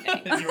to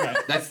anything. You're right.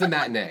 That's the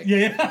matinee.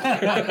 Yeah.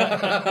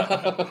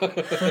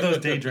 For those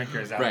day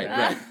drinkers out there.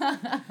 Right.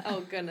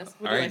 Oh goodness.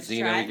 All right,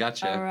 Zena, we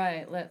gotcha. All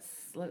right, let's.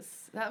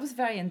 That was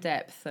very in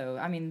depth, though.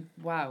 I mean,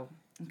 wow.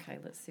 Okay,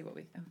 let's see what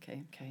we.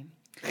 Okay.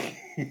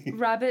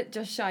 Rabbit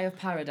just shy of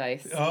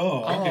paradise.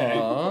 Oh, okay.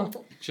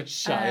 Just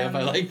shy of,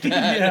 I like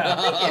that. Yeah.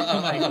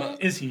 I'm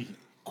like, is he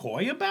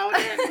coy about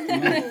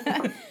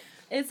it?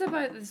 It's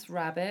about this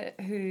rabbit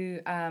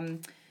who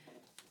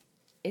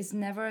is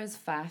never as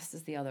fast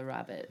as the other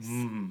rabbits.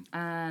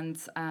 And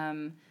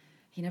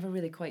he never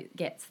really quite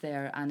gets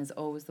there and is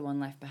always the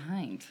one left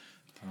behind.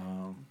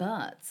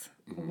 But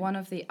one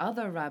of the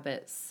other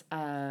rabbits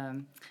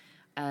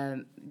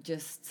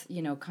just,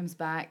 comes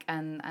back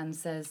and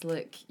says,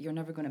 look, you're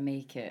never going to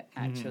make it,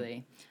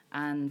 actually.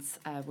 And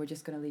we're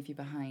just going to leave you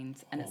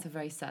behind. And it's a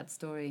very sad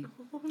story.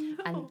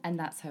 And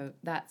that's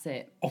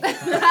it. Oh,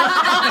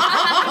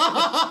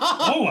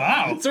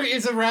 wow. So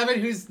it's a rabbit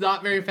who's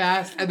not very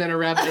fast, and then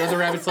another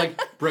rabbit's like,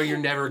 bro, you're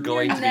never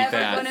going to be fast.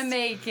 Never going to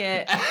make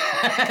it. Give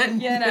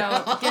it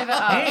up.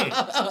 Hey,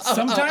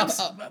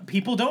 sometimes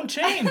people don't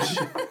change.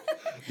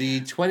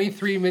 The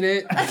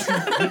 23-minute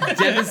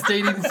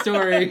devastating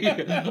story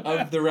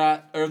of the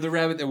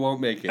rabbit that won't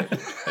make it.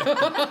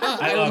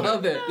 I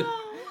love it.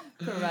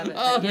 Poor rabbit.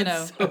 Oh,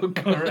 that's so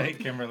good. All right,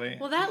 Kimberly.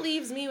 Well, that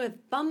leaves me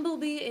with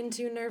Bumblebee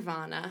into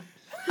Nirvana.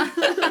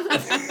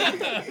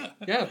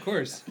 Yeah, of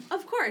course.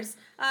 Of course.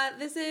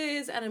 This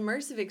is an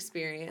immersive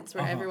experience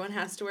where everyone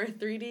has to wear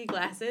 3D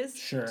glasses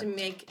to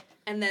make,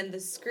 and then the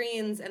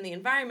screens and the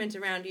environment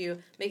around you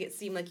make it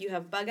seem like you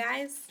have bug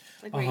eyes,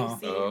 like where you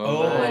see a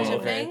bunch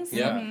of things.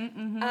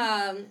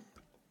 Yeah.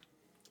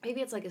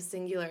 Maybe it's like a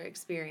singular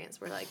experience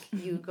where like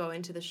you go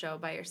into the show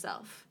by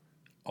yourself.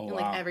 Oh, and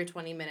wow. like every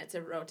 20 minutes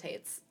it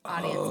rotates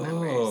audience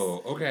members.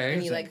 Oh, okay.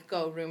 And you like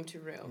go room to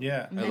room.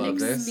 Yeah. I love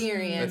this.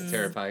 Experience. That's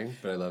terrifying,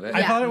 but I love it.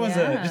 I thought it was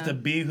just a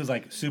bee who's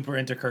like super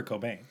into Kurt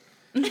Cobain.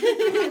 Maybe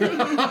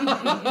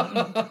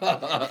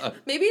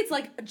it's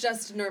like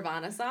just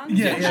Nirvana songs.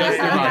 Yeah, Just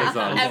Nirvana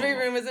songs. Every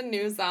room is a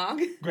new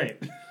song. Great.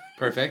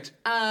 Perfect.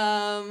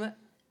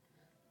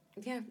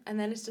 Yeah, and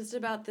then it's just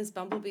about this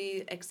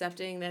bumblebee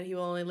accepting that he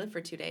will only live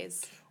for 2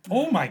 days.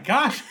 Oh my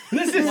gosh.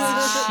 This is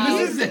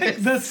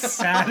like the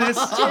saddest.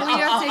 We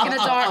are taking a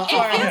dark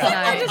turn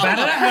tonight. Bat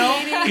Out of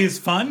Hell is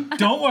fun.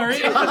 Don't worry.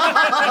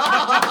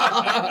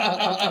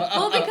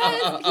 Well,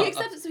 because he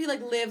accepts it, so he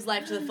like lives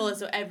life to the fullest.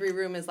 So every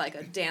room is like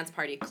a dance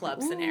party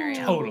club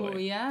scenario.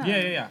 Totally. Yeah.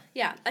 Yeah.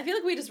 Yeah, I feel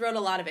like we just wrote a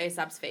lot of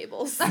Aesop's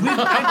fables. I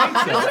think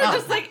so. Those are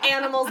just like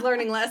animals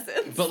learning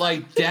lessons. But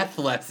like death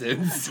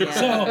lessons. So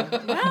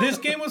this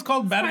game was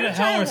called Bat Out of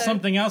Hell or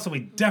something else, and we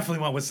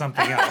definitely went with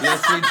something else.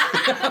 Yes, we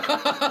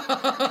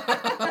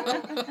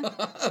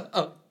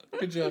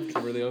Good job,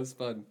 Kimberly. That was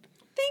fun.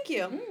 Thank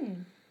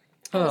you.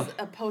 That was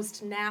a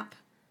post-nap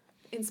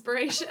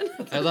inspiration.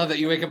 I love that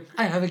you wake up.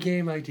 I have a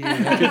game idea.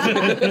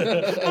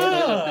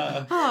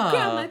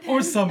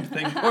 Or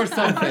something. Or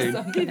something.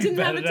 It didn't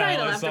have a Bat Out of Hell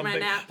title or after my something.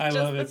 nap. I just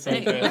love the it so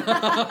thing. good.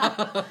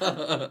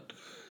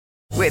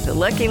 With the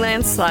Lucky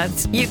Land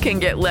Slots, you can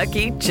get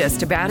lucky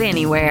just about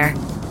anywhere.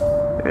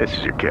 This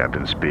is your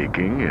captain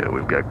speaking.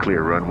 We've got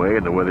clear runway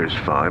and the weather's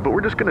fine, but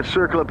we're just going to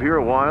circle up here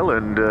a while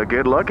and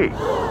get lucky.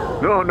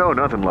 No,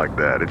 nothing like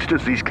that. It's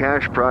just these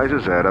cash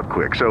prizes add up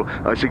quick. So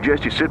I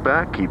suggest you sit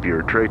back, keep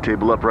your tray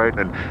table upright,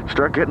 and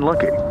start getting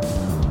lucky.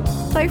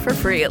 Play for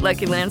free at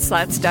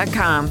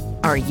LuckyLandSlots.com.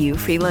 Are you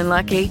feeling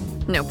lucky?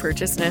 No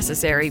purchase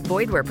necessary.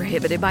 Void where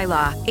prohibited by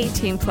law.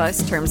 18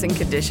 plus terms and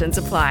conditions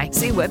apply.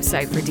 See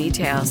website for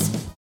details.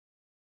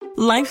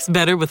 Life's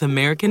better with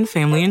American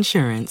Family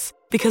Insurance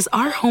because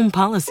our home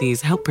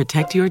policies help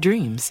protect your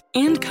dreams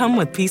and come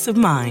with peace of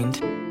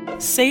mind.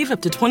 Save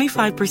up to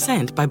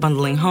 25% by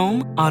bundling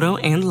home, auto,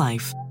 and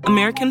life.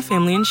 American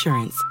Family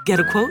Insurance. Get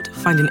a quote,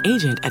 find an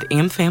agent at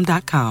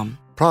amfam.com.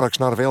 Products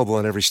not available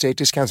in every state.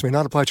 Discounts may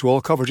not apply to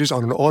all coverages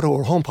on an auto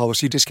or home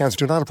policy. Discounts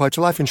do not apply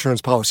to life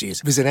insurance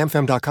policies. Visit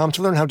amfam.com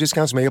to learn how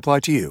discounts may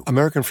apply to you.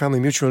 American Family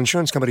Mutual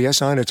Insurance Company,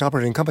 SI, and its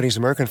operating companies,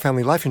 American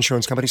Family Life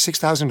Insurance Company,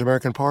 6000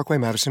 American Parkway,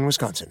 Madison,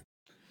 Wisconsin.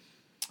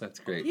 That's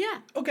great. Yeah.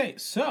 Okay,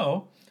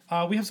 so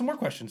we have some more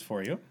questions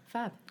for you.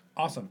 Fab.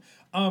 Awesome.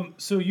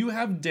 So you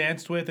have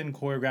danced with and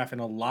choreographed in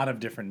a lot of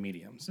different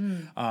mediums.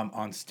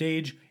 On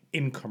stage,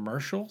 in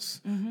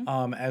commercials,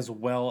 as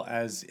well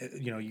as,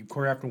 you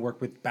choreographed and work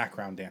with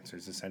background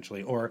dancers,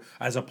 essentially, or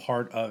as a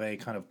part of a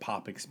kind of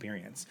pop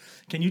experience.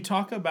 Can you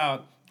talk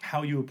about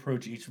how you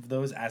approach each of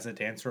those as a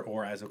dancer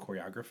or as a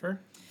choreographer?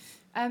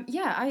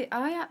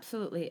 I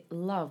absolutely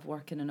love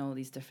working in all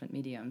these different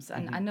mediums.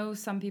 And I know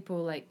some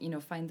people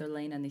find their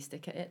lane and they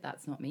stick at it.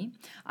 That's not me.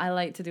 I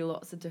like to do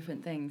lots of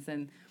different things.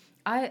 And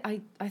I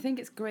think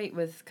it's great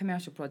with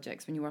commercial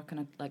projects when you work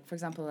on for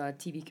example, a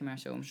TV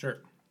commercial. Sure.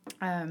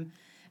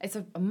 It's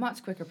a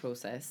much quicker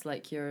process.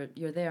 Like you're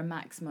there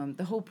maximum.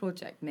 The whole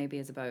project maybe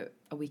is about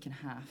a week and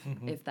a half,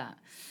 if that.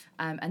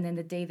 And then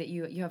the day that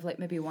you have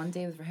maybe one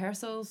day with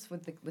rehearsals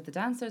with the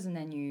dancers, and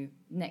then you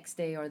next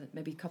day or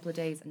maybe a couple of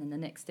days, and then the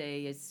next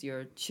day is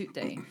your shoot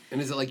day.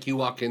 And is it like you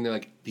walk in there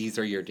these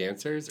are your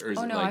dancers, or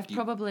is it I've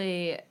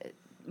probably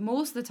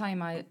most of the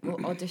time I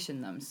will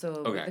audition them.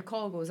 So the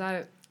call goes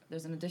out.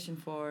 There's an audition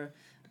for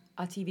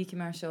a TV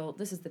commercial.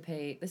 This is the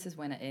pay. This is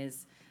when it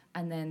is.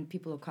 And then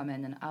people will come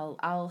in, and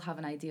I'll have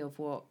an idea of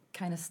what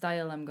kind of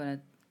style I'm going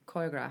to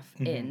choreograph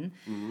in,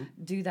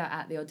 do that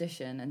at the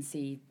audition, and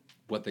see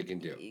what they can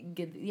do.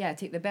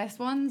 Take the best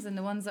ones and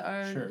the ones that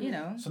are,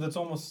 So that's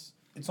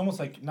it's almost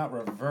like not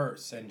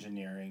reverse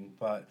engineering,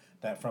 but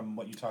that from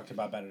what you talked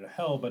about Better to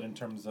Hell, but in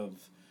terms of,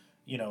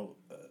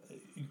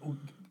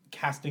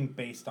 casting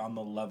based on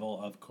the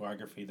level of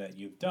choreography that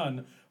you've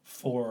done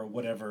for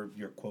whatever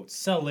you're, quote,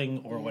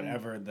 selling or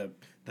whatever the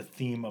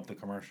theme of the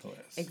commercial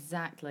is.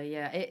 Exactly,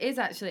 yeah. It is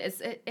actually,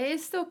 it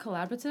is still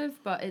collaborative,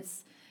 but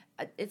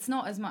it's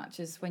not as much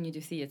as when you do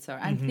theatre.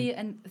 And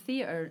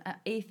theatre,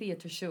 a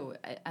theatre show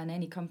and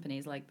any company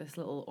is like this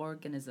little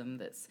organism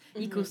that's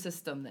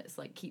ecosystem that's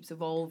keeps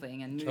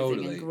evolving and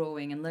moving and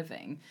growing and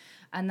living.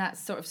 And that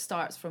sort of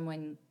starts from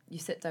when you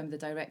sit down with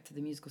the director,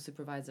 the musical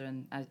supervisor,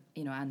 and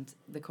and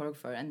the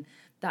choreographer, and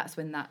that's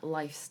when that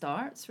life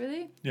starts,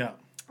 really. Yeah.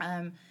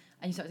 And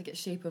you start to get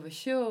shape of a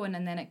show, and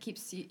then it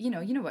keeps you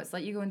know what it's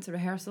like. You go into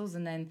rehearsals,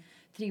 and then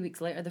 3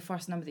 weeks later, the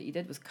first number that you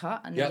did was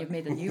cut, and then you've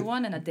made a new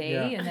one in a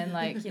day, and then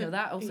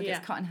that also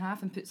gets cut in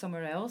half and put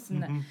somewhere else,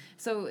 and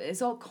so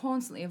it's all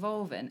constantly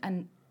evolving.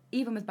 And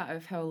even with Battle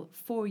of Hell,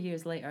 4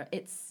 years later,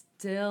 it's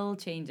still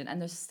changing,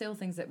 and there's still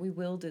things that we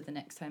will do the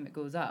next time it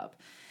goes up.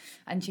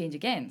 And change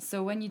again.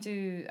 So when you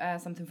do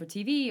something for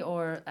TV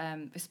or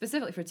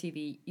specifically for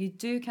TV, you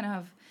do kind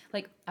of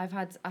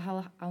have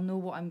I'll know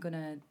what I'm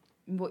gonna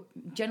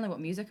generally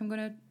what music I'm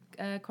gonna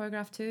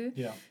choreograph to.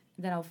 Yeah.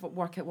 Then I'll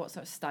work out what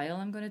sort of style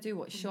I'm gonna do,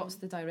 what shots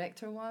the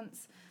director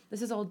wants.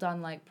 This is all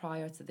done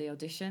prior to the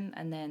audition,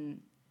 and then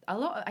a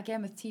lot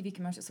again with TV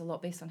commercials. It's a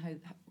lot based on how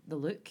the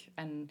look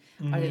and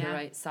are they the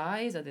right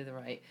size, are they the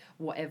right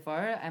whatever,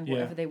 and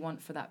whatever they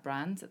want for that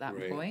brand at that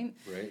point.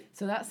 Right.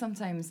 So that's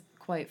sometimes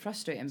quite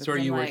frustrating. So are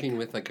you working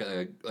with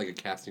a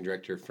casting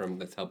director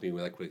that's helping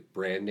with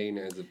branding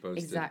as opposed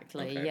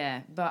exactly, to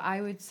yeah. But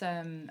I would you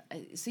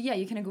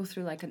kind of go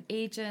through an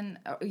agent,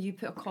 or you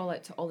put a call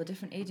out to all the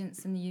different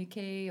agents in the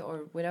UK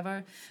or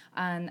whatever,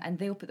 and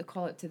they'll put the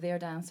call out to their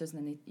dancers,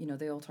 and then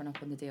they all turn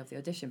up on the day of the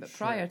audition. But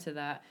prior to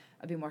that,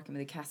 I've been working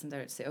with a casting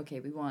director to say, okay,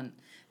 we want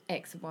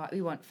X, Y,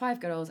 we want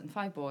 5 girls and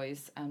 5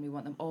 boys, and we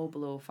want them all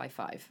below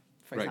 5'5".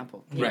 For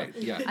example. Right,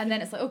 yeah. And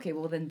then it's okay,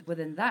 well then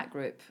within that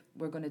group,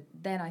 we're going to,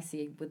 then I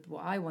see with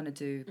what I want to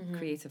do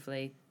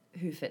creatively,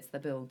 who fits the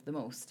bill the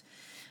most.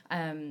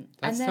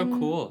 That's so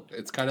cool.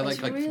 It's kind of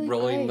like really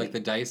rolling the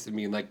dice and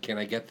being can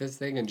I get this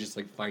thing, and just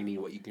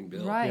finding what you can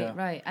build.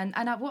 Right. And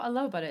what I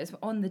love about it is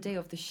on the day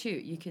of the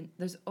shoot, you can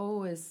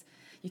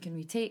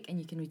retake and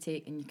you can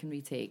retake and you can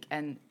retake.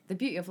 And the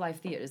beauty of live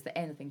theatre is that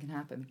anything can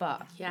happen.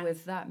 But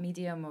with that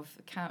medium of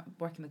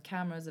working with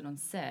cameras and on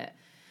set,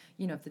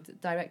 if the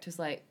director's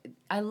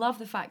I love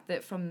the fact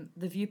that from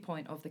the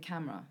viewpoint of the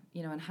camera,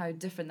 and how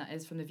different that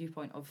is from the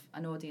viewpoint of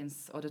an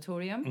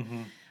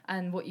auditorium.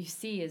 And what you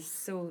see is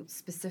so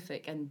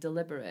specific and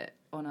deliberate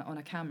on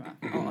a camera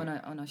or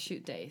on a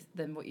shoot day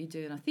than what you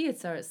do in a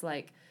theatre. It's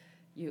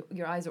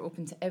your eyes are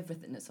open to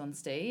everything that's on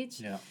stage.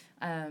 Yeah.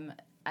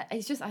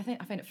 it's just I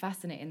find it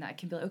fascinating that I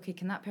can be like, okay,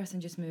 can that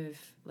person just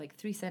move like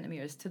 3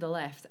 centimeters to the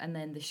left, and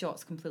then the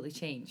shot's completely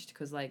changed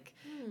because like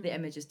the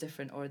image is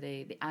different or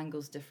the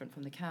angle's different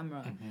from the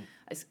camera.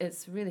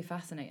 It's really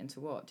fascinating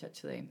to watch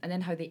actually, and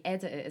then how they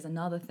edit it is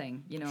another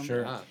thing, you know.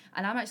 Sure.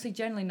 And I'm actually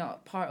generally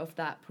not part of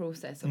that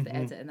process of the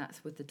edit, and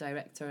that's with the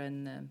director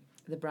and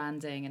the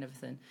branding and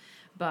everything.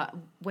 But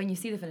when you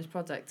see the finished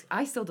product,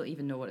 I still don't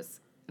even know what it's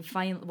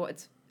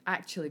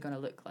actually going to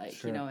look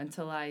like, you know,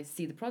 until I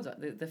see the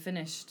product, the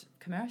finished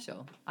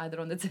commercial, either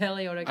on the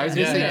telly or I was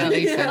going to say, do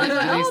they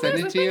send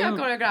it to you? I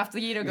choreographed a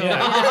year ago. Yeah.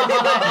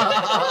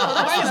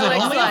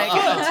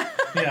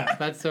 Yeah,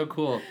 that's so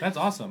cool. That's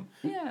awesome.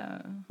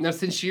 Yeah. Now,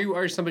 since you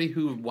are somebody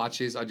who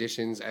watches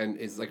auditions and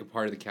is like a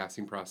part of the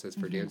casting process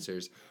for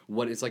dancers,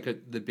 what is like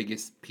the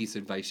biggest piece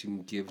of advice you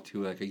can give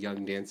to like a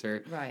young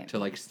dancer to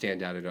like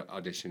stand out at an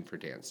audition for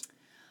dance?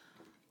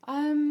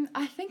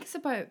 I think it's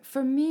about,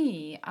 for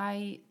me,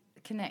 I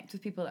connect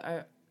with people that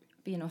are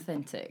being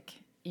authentic,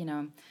 you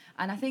know,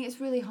 and I think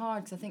it's really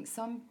hard because I think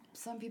some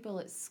people,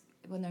 it's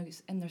when they're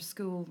in their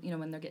school, you know,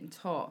 when they're getting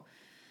taught,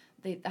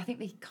 I think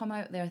they come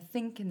out there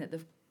thinking that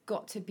they've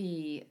got to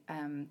be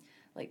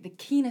like the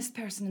keenest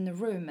person in the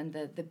room and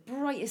the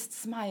brightest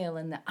smile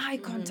and the eye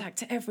contact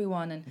to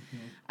everyone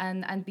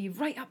and be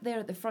right up there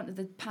at the front of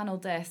the panel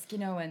desk, you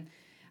know,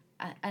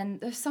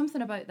 and there's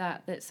something about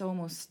that that's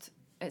almost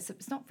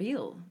it's not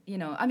real, you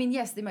know. I mean,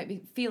 yes, they might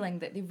be feeling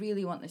that they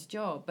really want this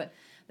job, but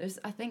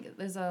I think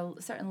there's a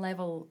certain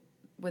level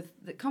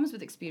that comes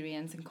with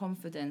experience and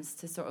confidence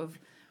to sort of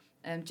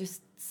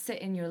just sit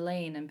in your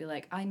lane and be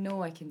like, I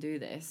know I can do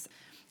this,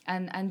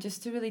 and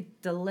just to really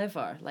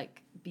deliver,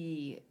 like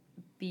be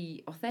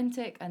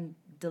authentic and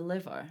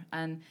deliver,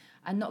 and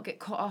not get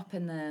caught up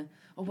in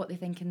what they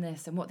think in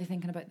this and what they're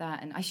thinking about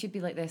that, and I should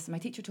be like this, and my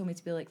teacher told me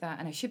to be like that,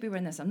 and I should be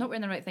wearing this, I'm not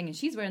wearing the right thing, and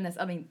she's wearing this.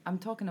 I mean, I'm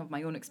talking of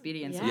my own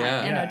experience.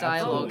 Inner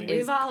dialogue is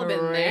We've all been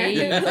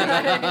crazy.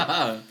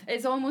 there.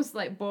 It's almost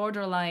like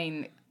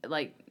borderline,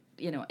 like,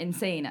 you know,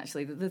 insane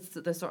actually,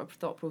 the sort of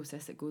thought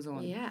process that goes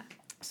on. Yeah.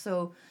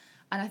 So,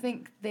 and I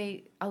think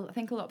a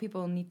lot of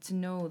people need to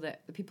know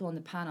that the people on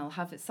the panel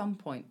have at some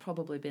point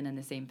probably been in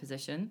the same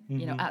position,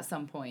 you know, at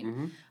some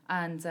point.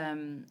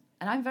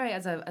 And I'm very,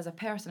 as a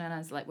person and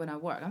as like when I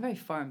work, I'm very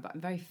firm, but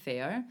I'm very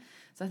fair.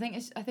 So I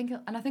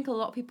think a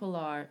lot of people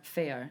are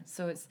fair.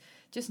 So it's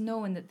just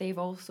knowing that they've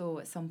also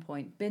at some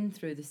point been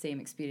through the same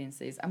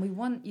experiences, and we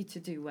want you to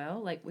do well.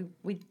 Like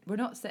we're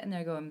not sitting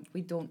there going,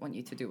 we don't want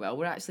you to do well.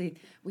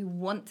 We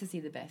want to see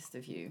the best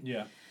of you.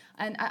 Yeah.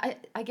 And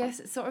I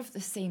guess it's sort of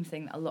the same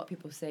thing that a lot of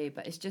people say,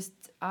 but it's just,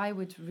 I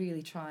would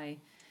really try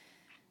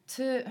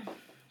to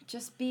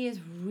just be as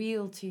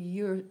real to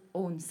your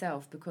own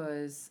self,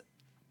 because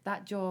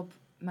that job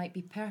might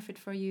be perfect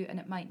for you and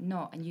it might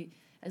not. And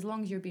as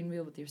long as you're being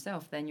real with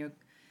yourself, then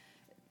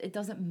it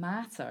doesn't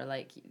matter,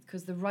 like,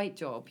 because the right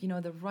job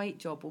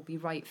will be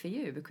right for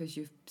you because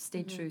you've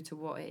stayed true to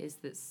what it is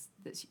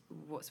that's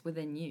what's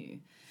within you.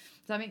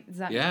 Does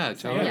that yeah, make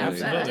sense? totally. Yeah,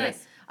 absolutely.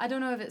 I don't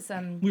know if it's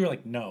we were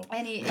like, no.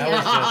 That was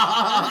just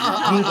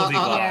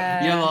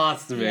gobbledygook. You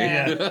lost me.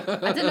 Yeah.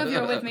 I didn't know if you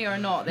were with me or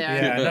not there.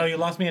 Yeah, no, you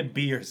lost me at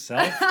be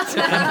yourself.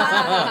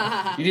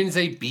 You didn't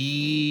say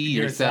be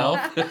yourself.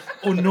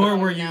 Oh, nor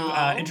were you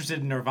interested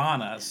in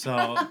Nirvana,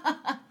 so...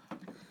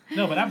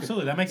 No, but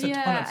absolutely, that makes a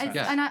ton of sense.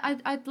 And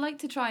I'd like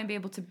to try and be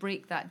able to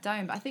break that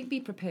down, but I think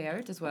be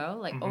prepared as well.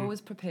 Like,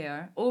 always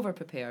over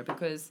prepare,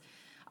 because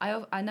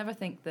I never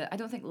think that, I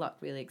don't think luck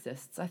really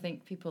exists. I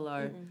think people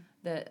are,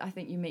 I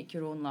think you make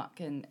your own luck,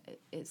 and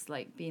it's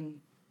like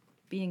being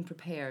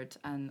prepared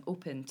and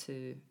open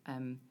to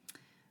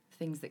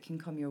things that can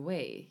come your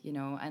way, you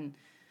know. And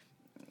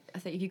I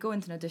think if you go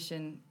into an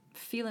audition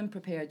feeling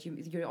prepared,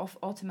 you're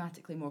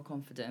automatically more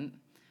confident.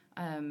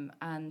 And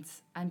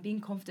being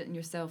confident in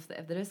yourself that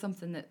if there is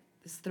something that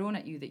is thrown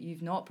at you that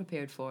you've not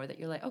prepared for, that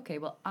you're like, okay,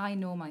 well, I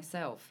know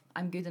myself,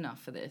 I'm good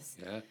enough for this.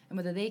 Yeah. And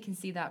whether they can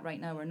see that right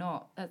now or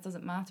not, that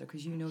doesn't matter,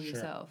 because you know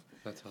yourself.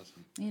 That's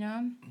awesome. You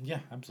know? Yeah,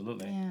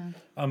 absolutely. Yeah.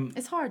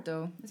 It's hard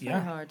though. It's very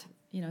hard.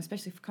 You know,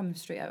 especially for coming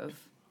straight out of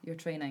your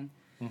training.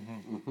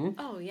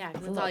 Oh yeah,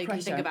 There's that's all you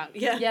can think about.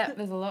 Yeah. Yeah,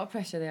 there's a lot of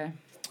pressure there.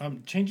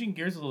 Changing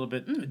gears a little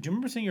bit, do you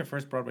remember seeing your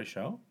first Broadway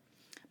show?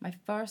 My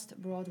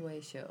first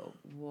Broadway show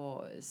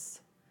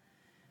was...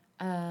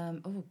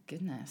 oh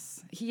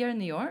goodness! Here in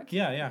New York.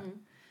 Yeah, yeah.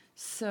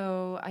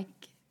 So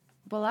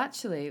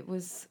actually, it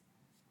was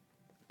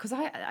because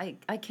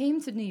I came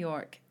to New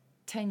York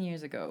 10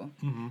 years ago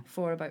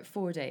for about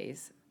 4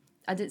 days.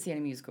 I didn't see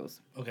any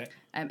musicals. Okay.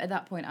 At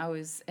that point, I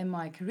was in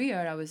my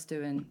career. I was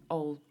doing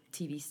all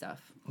TV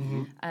stuff.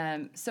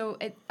 So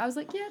I was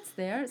like, yeah, it's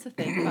there, it's a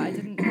thing, but I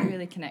didn't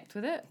really connect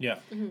with it. Yeah.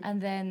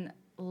 And then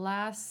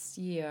last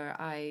year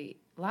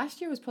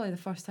was probably the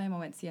first time I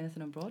went to see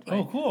anything on Broadway.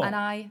 Oh, cool. And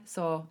I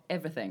saw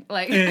everything.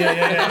 Like,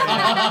 yeah.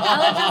 I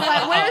was just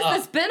like, where's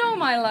this been all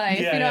my life?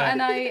 Yeah, you know,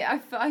 yeah.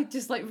 and I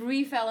just like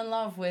re-fell in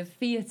love with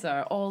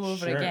theatre all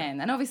over Sure.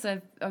 again. And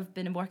obviously I've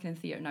been working in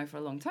theatre now for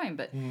a long time,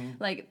 but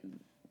like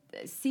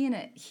seeing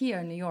it here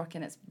in New York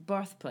in its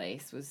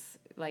birthplace was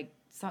like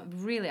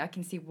really, I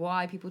can see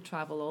why people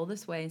travel all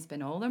this way and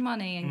spend all their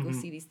money and go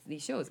see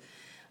these shows.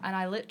 And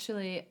I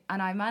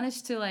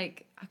managed to I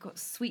got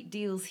sweet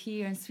deals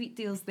here and sweet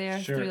deals there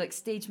through like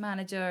stage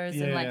managers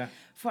and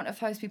front of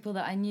house people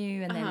that I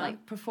knew, and then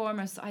like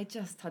performers. I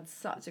just had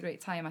such a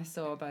great time. I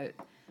saw about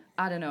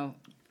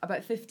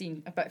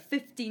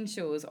 15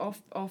 shows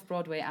off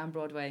Broadway and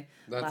Broadway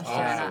last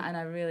year, and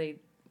I really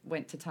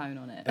went to town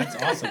on it. That's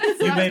awesome.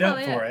 So you made up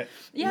for it.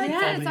 Yeah, I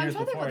did. I'm trying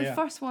to think what the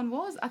first one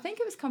was. I think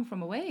it was Come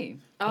From Away.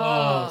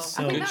 Oh,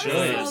 so good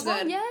choice. So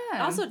good. Yeah.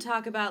 Also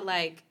talk about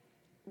like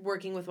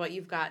working with what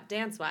you've got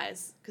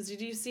dance-wise. Because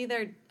did you see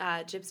their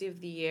Gypsy of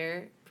the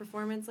Year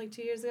performance like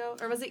 2 years ago?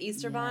 Or was it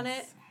Easter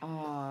Bonnet?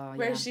 Oh,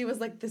 where she was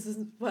like, this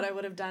is what I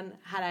would have done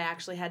had I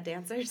actually had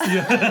dancers.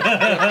 Yeah. And the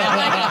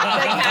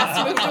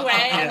cast moved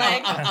away and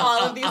like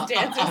all of these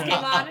dancers came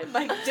on and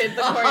like did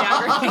the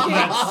choreography.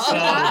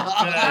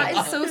 That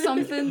is so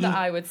something that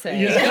I would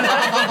say.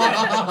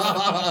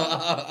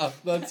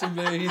 That's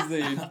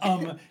amazing.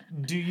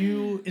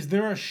 Is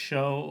there a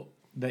show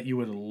that you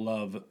would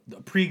love,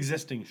 a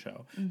pre-existing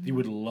show, that you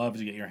would love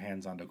to get your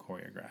hands on to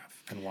choreograph,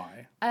 and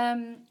why?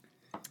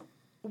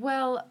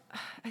 Well,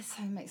 it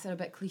might sound a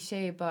bit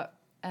cliche, but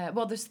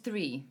there's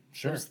three.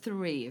 Sure. There's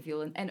three, if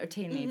you'll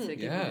entertain me to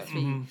give you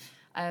three.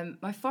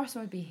 My first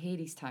one would be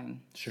Hadestown.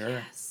 Sure.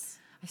 Yes.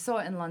 I saw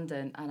it in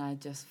London, and I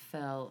just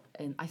fell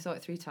in. I saw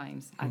it 3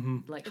 times. I had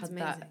amazing.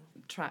 that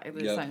track. It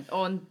was sound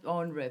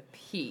on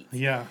repeat.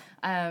 Yeah.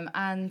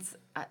 And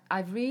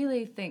I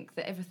really think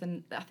that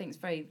everything. I think it's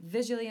very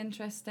visually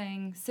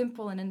interesting,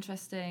 simple and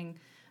interesting.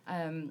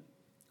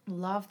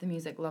 Love the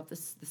music. Love the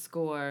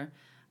score.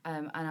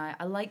 And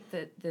I like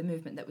the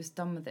movement that was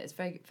done with it.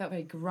 Felt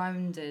very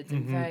grounded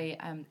and very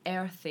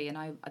earthy,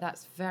 and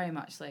that's very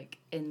much like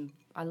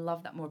I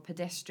love that more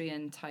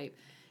pedestrian type,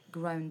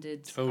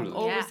 grounded. Totally. I'm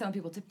always telling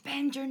people to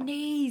bend your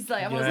knees.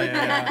 Like I'm always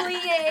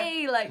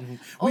plie. Like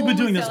we've been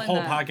doing this whole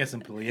that. podcast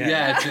in plie.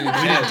 Yeah, it's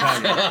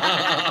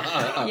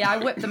yeah, I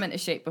whipped them into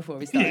shape before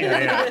we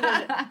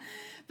started.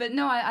 But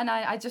no,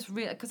 I just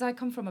really, because I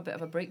come from a bit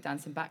of a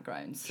breakdancing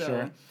background,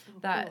 so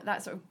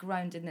that sort of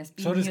groundedness.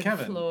 Being So does on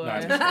Kevin. the floor.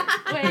 Does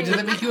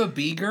that make you a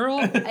B-girl?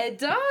 It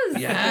does.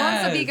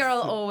 Yes. Once a B-girl,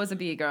 always a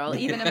B-girl,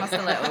 even in my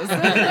stilettos.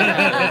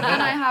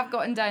 And I have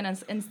gotten down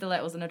in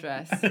stilettos in a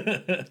dress.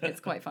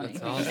 It's quite funny.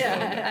 That's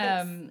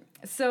awesome.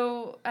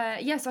 So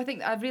I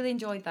think I really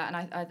enjoyed that,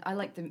 and I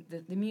like the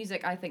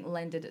music. I think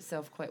lended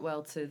itself quite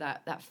well to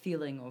that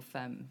feeling of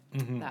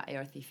that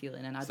earthy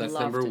feeling, and I'd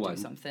love to do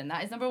something.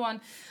 That is number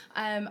one.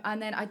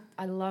 And then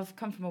I love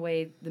Come From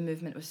Away. The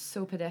movement was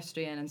so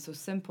pedestrian and so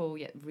simple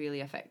yet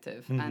really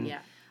effective. And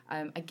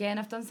again,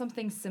 I've done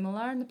something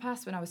similar in the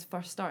past when I was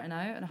first starting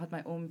out, and I had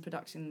my own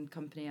production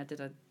company. I did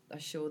a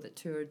show that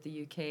toured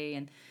the UK,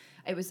 and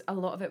a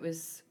lot of it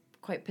was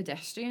quite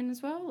pedestrian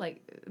as well,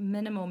 like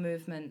minimal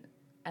movement.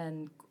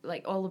 And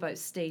like all about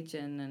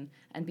staging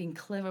and being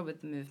clever with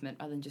the movement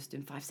rather than just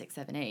doing 5, 6,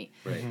 7, 8.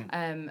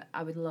 Right.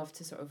 I would love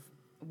to sort of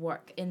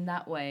work in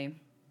that way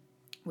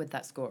with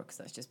that score, because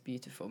that's just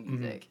beautiful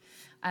music.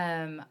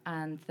 And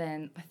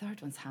then my third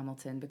one's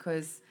Hamilton,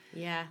 because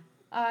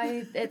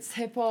it's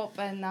hip hop,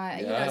 and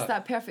it's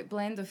that perfect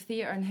blend of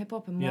theatre and hip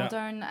hop and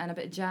modern and a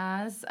bit of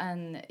jazz,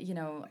 and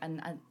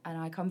and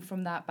I come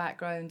from that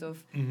background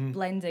of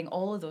blending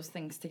all of those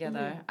things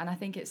together, and I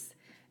think it's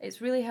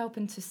really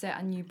helping to set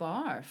a new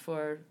bar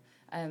for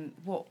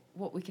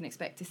what we can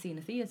expect to see in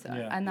a theatre,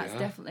 and that's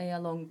definitely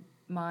along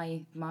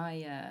my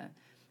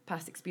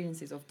past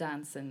experiences of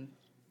dance, and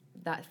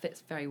that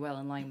fits very well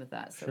in line with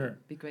that. So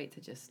it'd be great to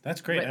just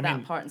rip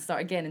that part and start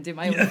again and do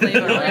my own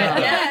flavour.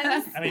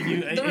 Yes. I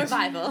mean, the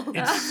revival.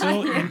 It's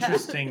so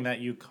interesting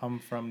that you come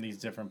from these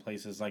different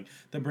places, like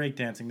the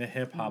breakdancing, the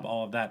hip hop,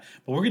 all of that.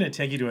 But we're going to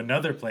take you to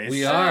another place.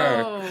 We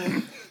are.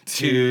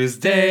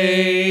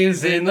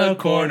 Tuesdays in the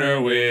corner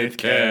with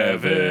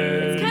Kevin.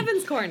 It's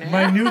Kevin's corner.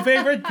 My new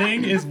favorite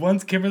thing is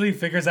once Kimberly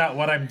figures out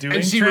what I'm doing,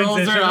 and she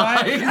rolls her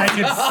eyes. I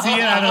can see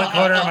it out of the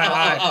corner of my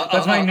eye.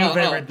 That's my new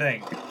favorite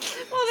thing.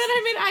 Well, then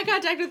I made eye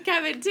contact with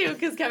Kevin too,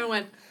 because Kevin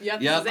went,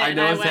 "Yep, I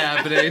know what's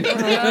happening."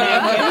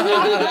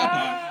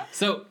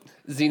 So,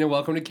 Zena,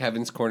 welcome to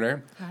Kevin's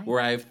Corner, where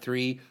I have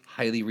 3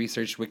 highly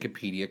researched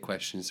Wikipedia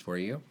questions for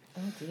you.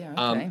 Oh dear.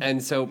 Okay.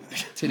 And so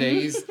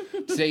today's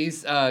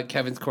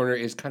Kevin's Corner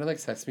is kind of like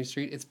Sesame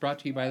Street. It's brought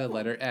to you by the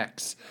letter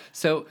X.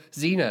 So,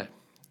 Zena,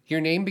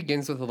 your name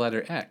begins with the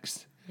letter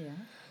X. Yeah.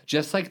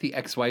 Just like the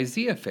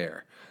XYZ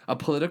affair, a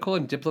political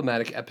and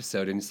diplomatic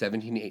episode in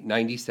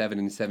 1797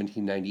 and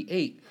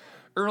 1798,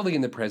 early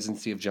in the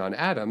presidency of John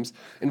Adams,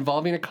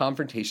 involving a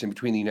confrontation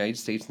between the United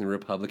States and the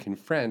Republican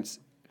France,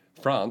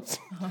 that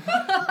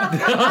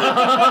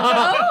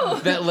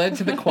led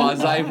to the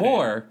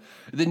quasi-war.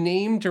 The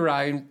name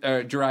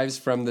derives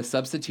from the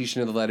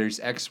substitution of the letters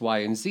X, Y,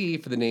 and Z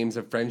for the names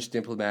of French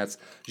diplomats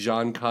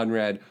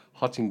Jean-Conrad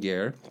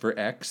Hottinger for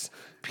X,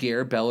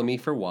 Pierre Bellamy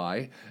for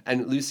Y,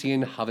 and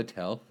Lucien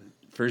Havatel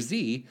for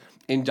Z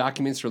in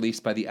documents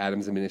released by the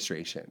Adams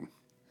administration.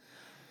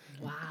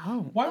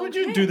 Wow. Why would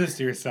you do this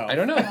to yourself? I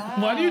don't know.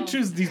 Why do you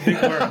choose these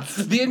big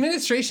words? The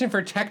Administration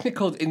for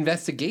Technical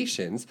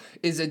Investigations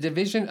is a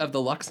division of the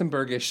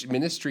Luxembourgish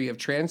Ministry of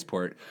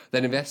Transport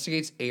that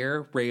investigates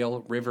air,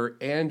 rail, river,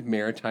 and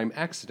maritime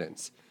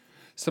accidents.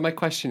 So my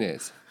question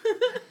is,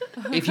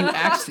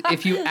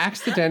 if you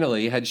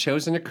accidentally had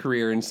chosen a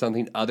career in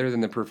something other than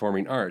the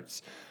performing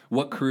arts,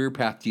 what career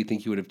path do you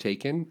think you would have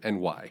taken and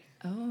why?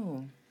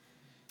 Oh.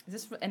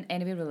 Is this in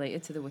any way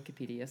related to the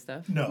Wikipedia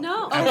stuff? No. Okay,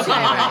 right.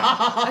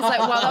 I was like,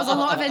 well, that was a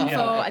lot of info.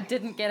 Yeah. I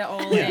didn't get it all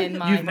in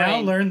my You've now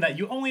brain. learned that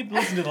you only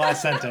listened to the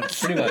last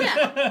sentence. Pretty much.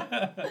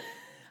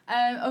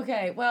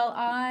 Okay, well,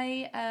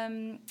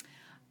 I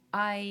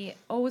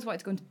always wanted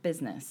to go into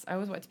business. I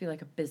always wanted to be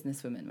like a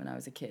businesswoman when I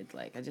was a kid.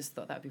 Like, I just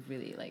thought that'd be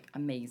really like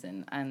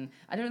amazing. And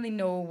I don't really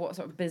know what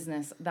sort of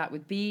business that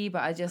would be,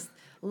 but I just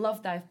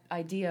loved that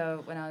idea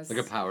when I was Like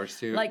a power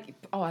suit? Like,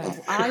 I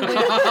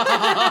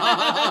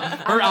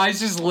Her eyes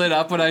just lit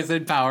up when I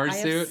said power I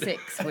suit. have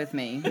 6 with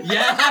me.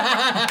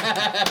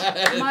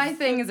 Yeah. My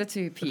thing is a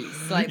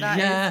 2-piece. Like that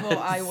Yes. is what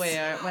I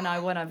wear when I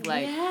want to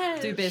like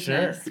do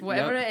business, Sure.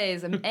 whatever Yep. it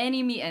is. And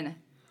any meeting,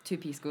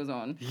 2-piece goes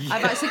on.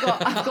 I've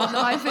got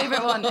my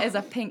favorite one is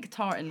a pink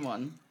tartan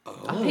one.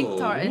 A pink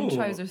tartan Oh.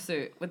 trouser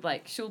suit with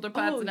like shoulder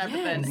pads and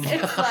everything.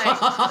 yes. It's like a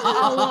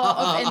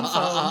lot of info.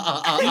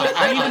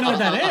 I even know what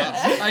that is.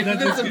 I think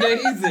that's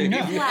amazing.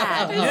 It's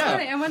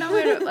funny. And when I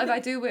wear it, if I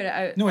do wear it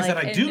out, No, I said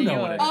like, I in do New know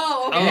York, what it is.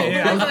 Oh, okay.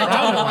 Yeah, I was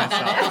proud of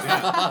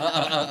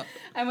myself.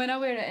 And when I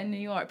wear it in New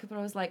York, people are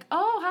always like,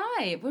 "Oh,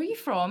 hi, where are you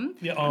from?"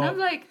 Yeah, And oh. I'm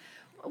like,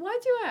 "Why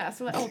do you ask?"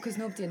 I'm like, "Oh, because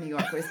nobody in New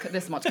York wears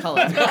this much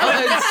color."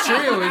 It's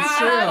true. It's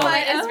true.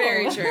 Like, it's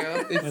very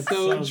true. It's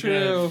so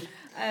true.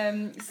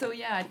 So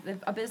yeah,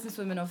 a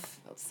businesswoman of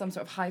some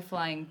sort of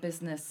high-flying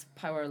business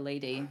power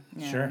lady.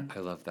 Yeah. Sure. I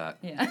love that.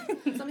 Yeah.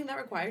 Something that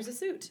requires a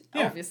suit.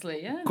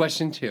 Obviously, yeah.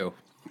 Question 2.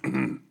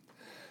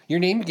 Your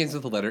name begins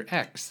with the letter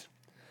X.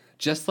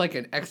 Just like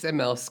an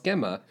XML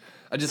schema,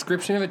 a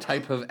description of a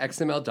type of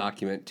XML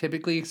document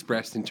typically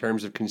expressed in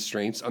terms of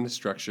constraints on the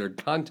structure and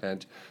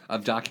content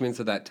of documents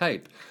of that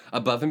type,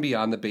 above and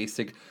beyond the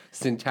basic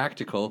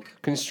syntactical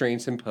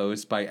constraints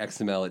imposed by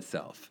XML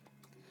itself.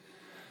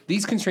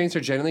 These constraints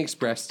are generally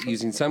expressed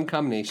using some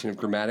combination of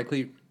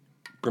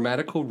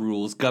grammatical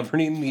rules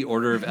governing the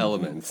order of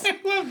elements.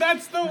 Well,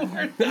 that's the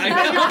word.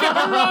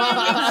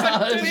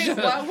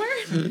 What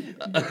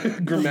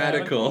word?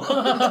 Grammatical.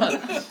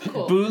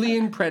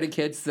 Boolean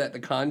predicates that the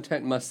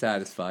content must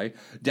satisfy,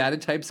 data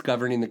types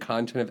governing the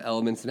content of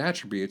elements and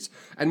attributes,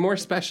 and more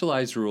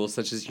specialized rules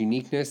such as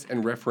uniqueness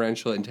and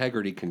referential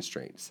integrity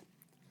constraints.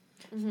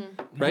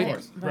 Right? Of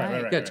course.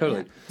 Right. Yeah,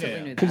 totally.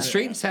 Yeah.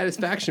 Constraint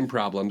satisfaction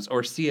problems,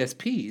 or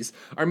CSPs,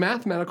 are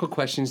mathematical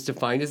questions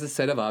defined as a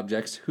set of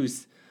objects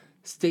whose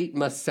state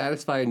must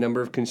satisfy a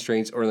number of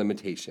constraints or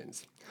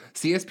limitations.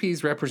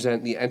 CSPs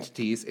represent the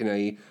entities in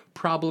a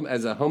problem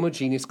as a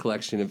homogeneous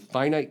collection of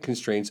finite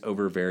constraints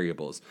over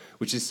variables,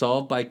 which is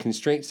solved by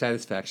constraint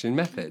satisfaction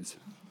methods.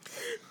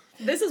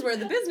 This is where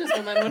the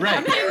businesswoman would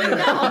Right. come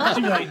in.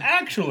 She'd be like,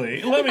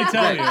 actually, let me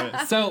tell you.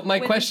 So my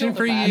With question the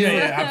for you, shoulder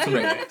pads. Yeah,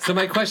 absolutely. Right. So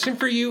my question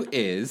for you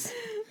is,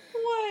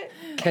 What?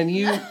 can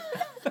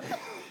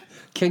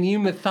you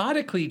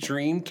methodically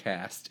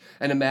dreamcast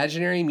an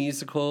imaginary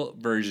musical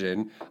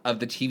version of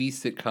the TV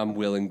sitcom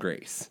Will and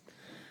Grace?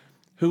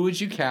 Who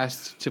would you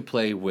cast to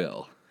play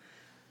Will?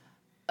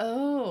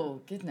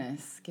 Oh,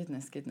 goodness.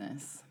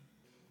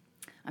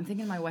 I'm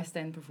thinking my West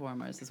End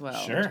performers as well.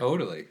 Sure.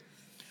 Totally.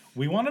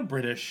 We want a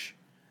British.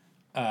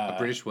 A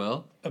British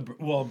Will?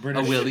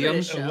 British. A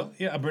William?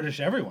 A British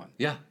everyone.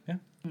 Yeah. Yeah.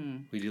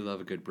 We do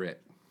love a good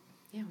Brit.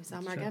 Yeah, we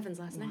saw Mark Evans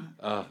last night.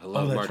 Oh, I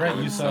love that's Mark right.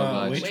 Evans You so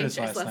saw much. Waitress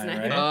last night,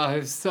 right? Oh,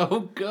 it's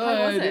so good.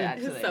 How was it, It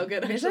actually? was so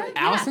good, Is actually. it?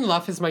 Alison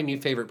Luff is my new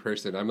favorite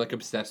person. I'm like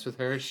obsessed with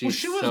her. She's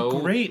She was so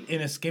great in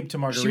Escape to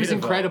Margaritaville. She was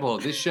incredible.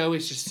 This show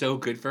is just so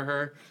good for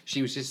her.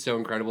 She was just so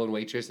incredible in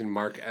Waitress, and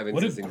Mark Evans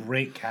What a is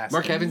great cast.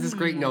 Mark Evans is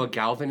great. Noah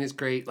Galvin is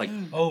great. Like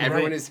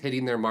everyone right. is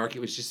hitting their mark. It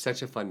was just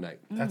such a fun night.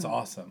 That's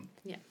awesome.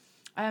 Yeah.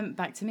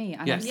 Back to me.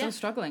 And Yes. I'm still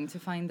struggling to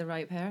find the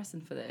right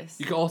person for this.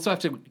 You can also have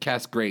to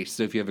cast Grace.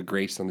 So if you have a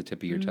Grace on the tip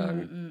of your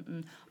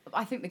tongue,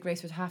 I think the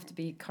Grace would have to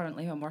be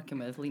currently who I'm working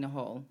with, Lena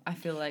Hall. I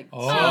feel like.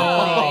 oh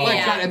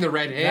my god, and the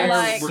red hair,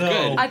 Like, we're so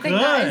good. I think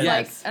that is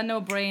Yes. like a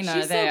no-brainer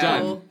She's so there.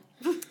 Done.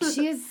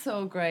 She is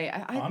so great.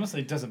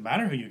 Honestly, it doesn't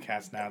matter who you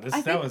cast now. I That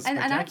think, was and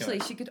spectacular. actually,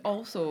 she could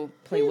also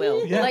play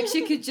Will. Yeah. Like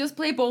she could just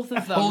play both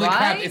of them. Holy right?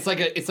 crap!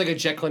 It's like a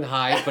Jekyll and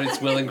Hyde, but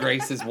it's Will and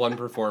Grace as one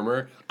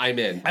performer. I'm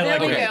in. I like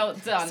There we it. go.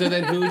 Done. So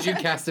then, who would you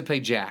cast to play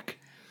Jack?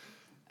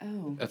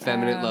 Oh.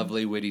 Effeminate,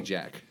 lovely, witty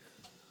Jack.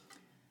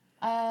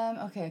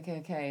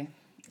 Okay.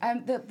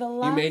 The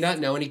last. You may not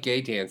know any gay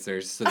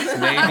dancers, so this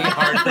may be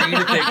hard for you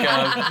to think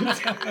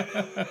of.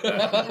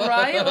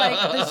 Right?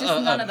 Like, there's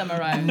just none of them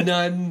around.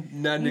 None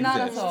None exist.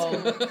 at all.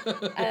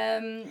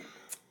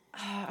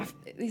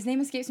 His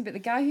name escapes me, but the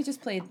guy who just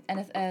played,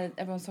 and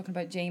everyone's talking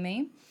about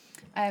Jamie,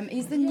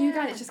 He's the new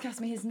guy that just cast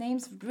me. His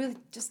name's really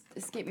just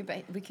escaped me,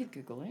 but we could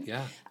Google it.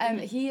 Yeah.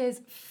 He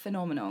is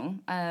phenomenal.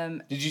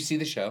 Did you see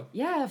the show?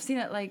 Yeah, I've seen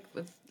it like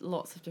with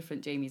lots of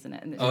different Jamies in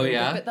it. And it's Oh, really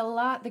yeah? good.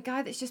 But the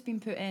guy that's just been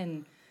put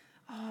in,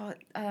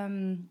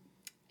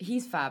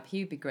 he's fab. He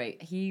would be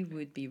great. He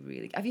would be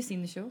really. Have you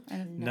seen the show?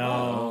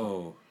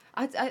 No.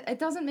 It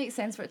doesn't make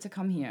sense for it to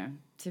come here,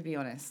 to be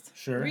honest.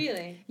 Sure.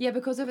 Really? Yeah,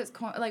 because of its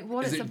like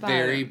what Is it's it about.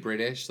 very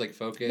British, like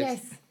focus?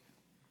 Yes.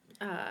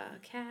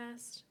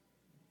 Cast.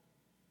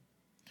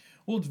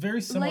 Well, it's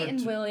very similar Leighton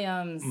to...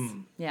 Williams.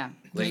 Yeah.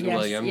 Leighton Yes,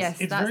 Williams.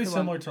 Yes, It's that's very the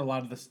similar one. to a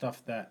lot of the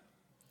stuff that...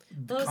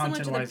 Well, similar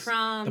to the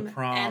content-wise,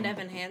 prom and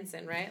Evan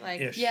Hansen, right?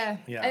 Like, Ish. Yeah.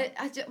 Yeah.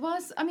 I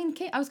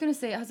was going to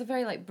say it has a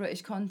very like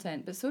British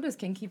content, but so does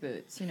Kinky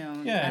Boots, you know.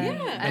 Yeah. And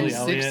Billy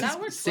Elliot. that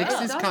works Six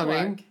well. is It does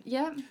coming. work.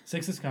 Yeah.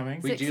 6 is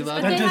coming. We do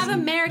love But they that. have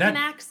American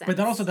accents. But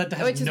that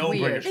has Which is no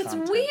weird. British It's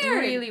content.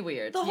 weird. Really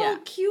weird. The whole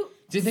cute.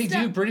 Did they do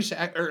stuff. British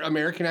or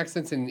American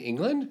accents in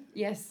England?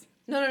 Yes.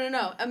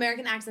 No.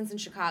 American accents in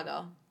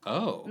Chicago.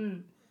 Oh.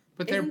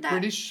 But they're Isn't that-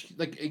 British,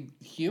 like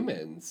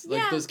humans. Like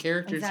Yeah. those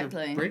characters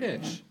Exactly. are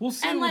British. We'll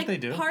see And what like they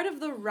do. part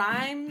of the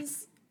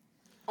rhymes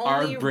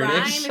Are only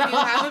British? rhyme if you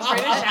have a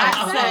British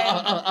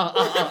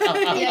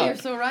accent. Yeah, you're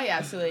so right,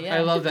 actually. Yeah. I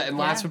love that. And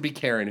last Yeah. would be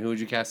Karen. Who would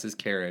you cast as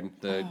Karen?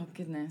 The Oh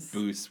goodness.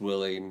 Bruce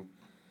Willing,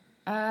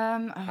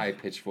 high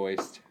pitched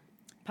voiced.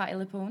 Patty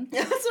LuPone.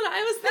 That's what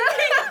I was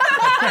thinking.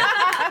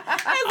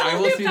 I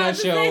will see that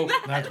show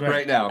That's great.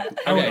 right now.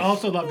 I would Okay.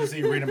 also love to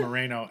see Rita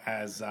Moreno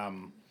as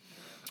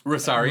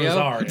Rosario?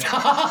 Rosario.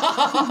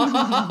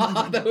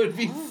 That would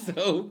be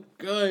so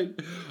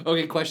good.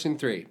 Okay, question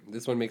 3.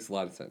 This one makes a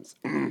lot of sense.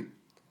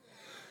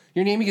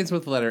 Your name begins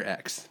with the letter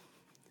X.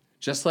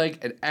 Just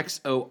like an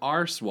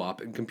XOR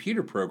swap in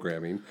computer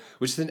programming,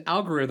 which is an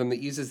algorithm that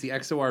uses the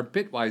XOR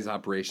bitwise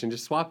operation to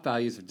swap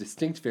values of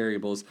distinct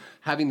variables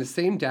having the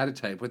same data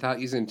type without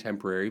using a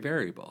temporary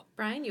variable.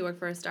 Brian, you work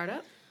for a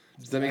startup.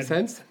 Does that make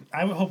sense?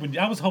 I was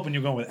hoping you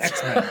were going with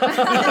X-Men.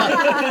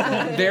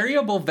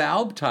 Variable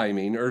valve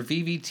timing, or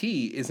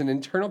VVT, is in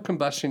internal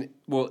combustion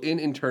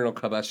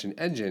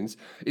engines,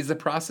 is the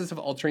process of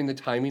altering the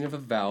timing of a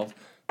valve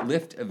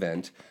lift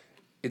event.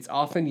 It's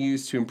often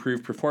used to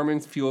improve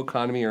performance, fuel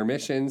economy, or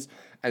emissions,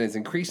 and is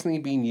increasingly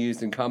being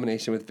used in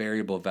combination with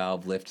variable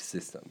valve lift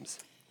systems.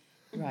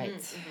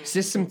 Right.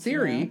 System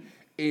theory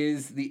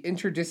is the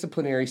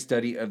interdisciplinary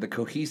study of the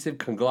cohesive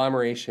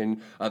conglomeration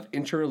of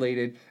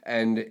interrelated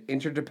and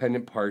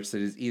interdependent parts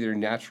that is either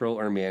natural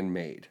or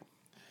man-made.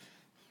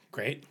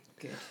 Great.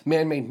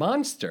 Man-Made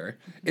Monster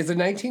is a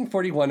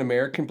 1941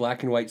 American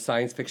black and white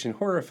science fiction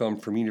horror film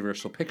from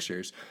Universal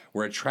Pictures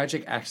where a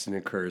tragic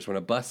accident occurs when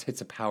a bus hits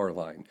a power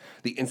line.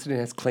 The incident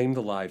has claimed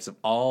the lives of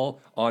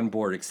all on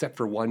board except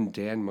for one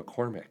Dan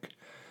McCormick,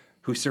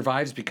 who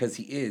survives because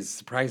he is,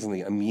 surprisingly,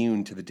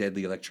 immune to the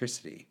deadly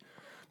electricity.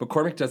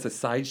 McCormick does a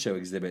sideshow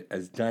exhibit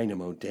as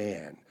Dynamo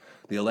Dan,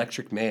 the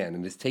Electric Man,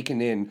 and is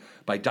taken in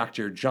by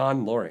Dr.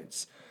 John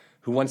Lawrence,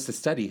 who wants to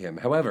study him.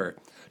 However,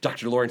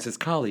 Dr. Lawrence's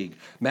colleague,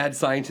 mad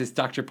scientist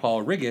Dr.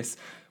 Paul Riggis,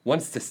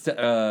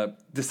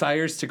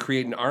 desires to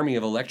create an army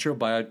of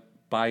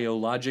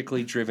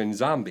biologically driven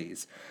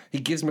zombies. He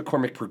gives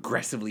McCormick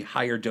progressively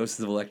higher doses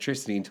of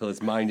electricity until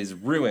his mind is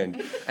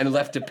ruined and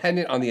left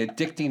dependent on the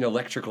addicting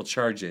electrical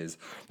charges.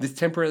 This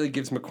temporarily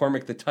gives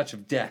McCormick the touch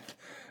of death,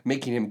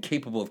 making him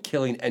capable of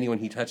killing anyone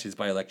he touches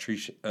by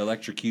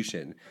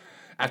electrocution.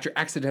 After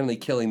accidentally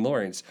killing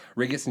Lawrence,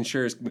 Riggis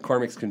ensures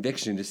McCormick's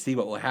conviction to see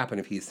what will happen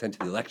if he is sent to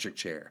the electric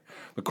chair.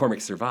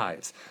 McCormick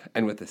survives,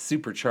 and with a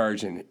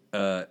supercharge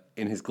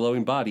in his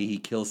glowing body, he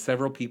kills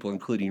several people,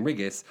 including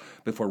Riggis,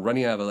 before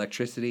running out of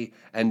electricity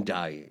and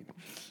dying.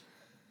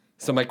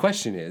 So my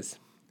question is,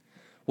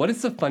 what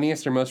is the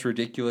funniest or most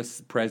ridiculous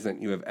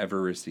present you have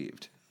ever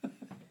received?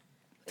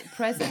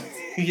 Present.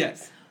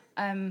 Yes.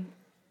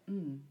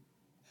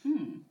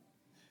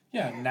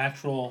 Yeah,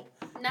 natural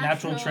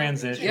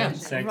transition. Yeah.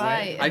 Segue.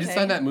 Right. I just Okay.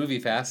 found that movie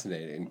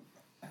fascinating.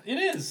 It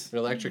is. An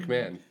Electric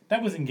Man.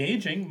 That was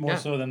engaging more Yeah.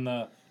 so than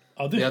the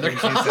other The other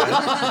things he said.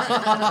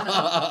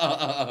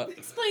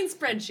 Explain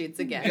spreadsheets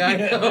again. Yeah, I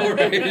know,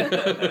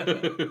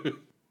 right?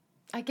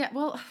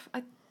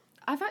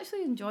 I've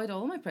actually enjoyed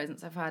all my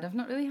presents I've had. I've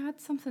not really had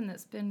something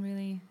that's been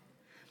really.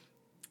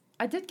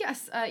 I did get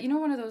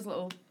one of those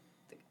little,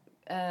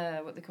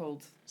 what they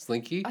called?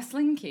 Slinky? A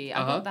slinky.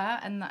 I Uh-huh. got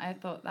that, and I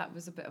thought that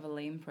was a bit of a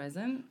lame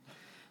present.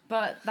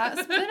 But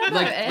that's been about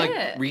Like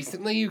it.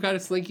 recently you got a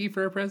Slinky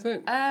for a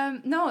present?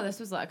 No, this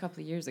was like a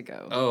couple of years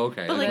ago. Oh,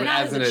 okay. But like But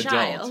not as as an a adult.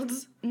 child.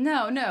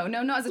 No,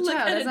 not as a Like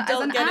child. an As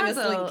adult an getting a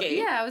adult. slinky.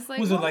 Yeah, I was like,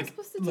 Was what it am I like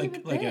supposed to do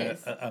with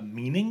this? a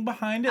meaning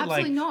behind it?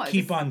 Absolutely like not.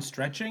 keep It's- on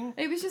stretching?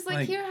 It was just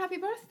like, here, happy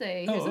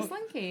birthday. Here's a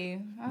slinky.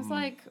 I was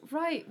like,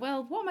 right,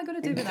 well, what am I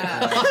going to do with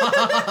that? Like,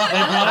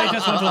 well, I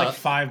just went to like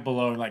Five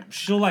Below and like,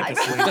 she'll like a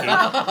slinky.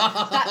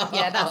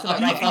 That's about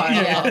right.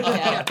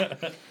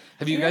 Yeah.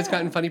 Have you guys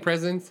gotten funny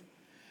presents?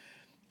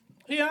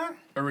 Yeah.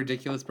 Or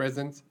ridiculous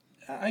presents?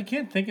 I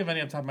can't think of any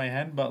off the top of my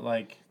head, but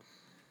like...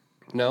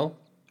 No?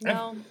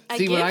 No. I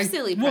See, give when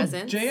silly Well,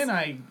 presents. Jay and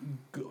I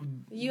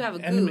You have a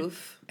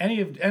goof.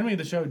 Any of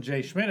the show,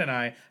 Jay Schmidt and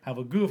I have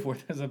a goof where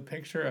there's a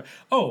picture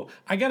of,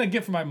 I got a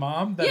gift from my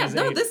mom. This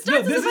starts as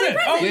a present.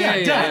 Oh, yeah,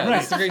 right.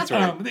 That's a great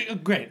story.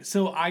 Great.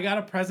 So I got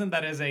a present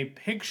that is a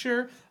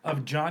picture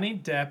of Johnny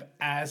Depp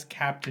as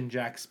Captain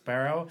Jack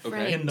Sparrow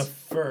in the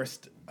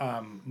first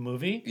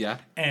movie. Yeah.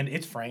 And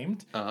it's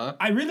framed. Uh-huh.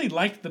 I really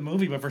liked the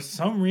movie, but for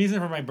some reason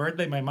for my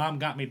birthday, my mom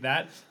got me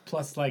that,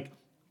 plus like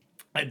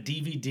a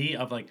DVD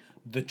of like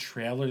the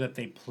trailer that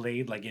they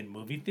played like in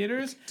movie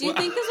theaters. Do you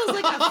think this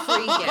was like a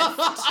free gift?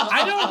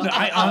 I don't know.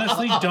 I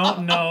honestly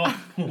don't know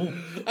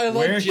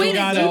where she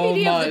got it.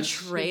 Wait, a DVD of the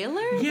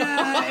trailer?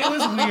 Yeah, it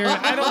was weird.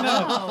 I don't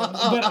know.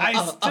 But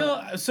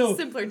I still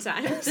simpler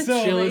times.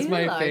 So Chill is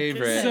my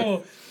favorite.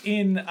 So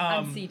in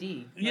on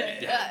CD.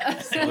 Yeah.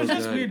 So it was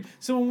just weird.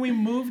 So when we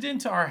moved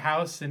into our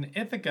house in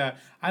Ithaca,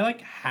 I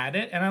like had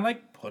it and I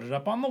like put it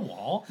up on the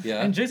wall.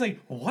 Yeah. And Jay's like,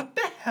 "What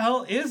the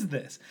hell is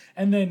this?"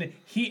 And then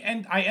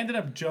I ended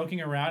up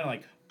joking around and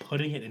like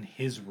putting it in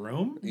his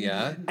room.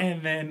 Yeah.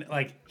 And then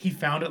like he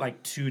found it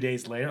like 2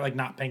 days later, like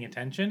not paying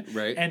attention.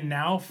 Right. And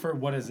now for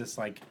what is this,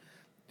 like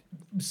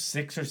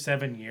 6 or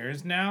 7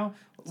 years now?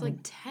 It's like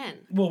 10.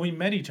 Well, we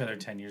met each other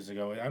 10 years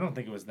ago. I don't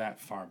think it was that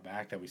far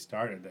back that we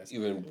started this.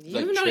 You've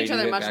known each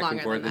other much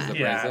longer than that.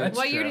 Yeah, that's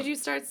what year true. did you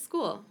start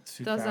school?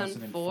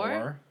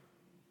 2004.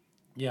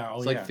 Yeah,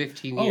 it's like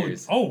 15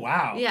 years. Oh,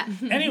 wow. Yeah.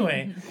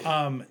 Anyway,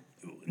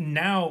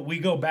 now we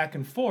go back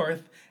and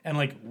forth, and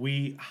like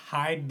we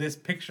hide this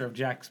picture of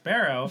Jack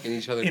Sparrow in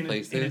each other's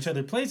places. In each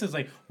other's places.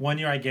 Like 1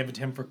 year, I gave it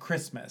to him for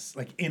Christmas,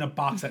 like in a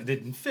box that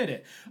didn't fit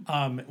it.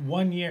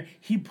 1 year,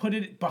 he put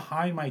it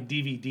behind my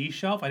DVD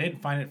shelf. I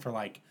didn't find it for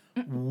like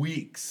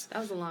weeks. That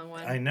was a long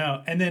one. I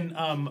know. And then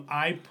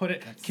I put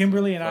it.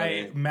 Kimberly and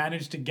I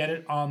managed to get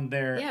it on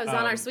their. Yeah, it was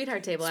on our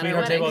sweetheart table at our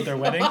sweetheart wedding. table at their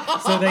wedding.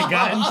 So they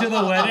got into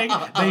the wedding.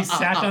 They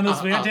sat on the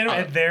sweetheart table,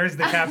 and there's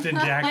the Captain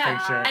Jack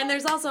picture. And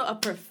there's also a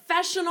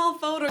professional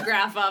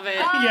photograph of it.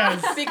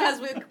 Yes.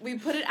 Because we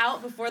put it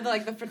out before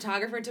the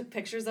photographer took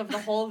pictures of the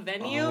whole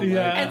venue.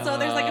 Yeah. And so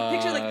there's like a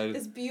picture like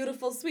this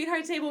beautiful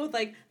sweetheart table with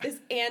like this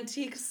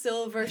antique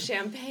silver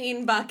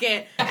champagne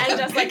bucket and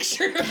just like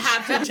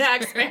Captain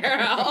Jack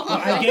Sparrow.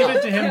 I gave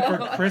it to him for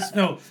Christmas.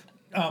 No,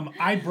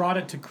 I brought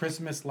it to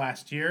Christmas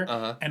last year,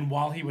 and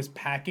while he was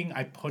packing,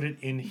 I put it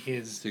in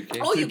his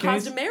suitcase. Oh, you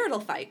caused a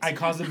marital fight. I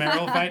caused a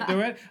marital fight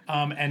through it,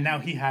 and now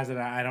he has it.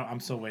 I'm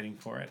still waiting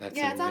for it. That's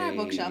it's on our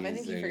bookshelf. I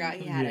think he forgot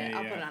he had it.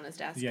 I'll put it on his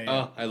desk. Yeah.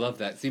 Oh, I love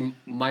that. See,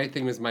 my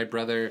thing was my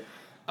brother,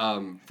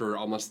 for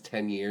almost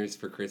 10 years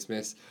for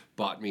Christmas,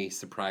 bought me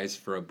Surprise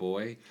for a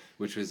Boy,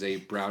 which was a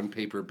brown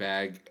paper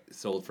bag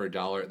sold for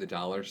 $1 at the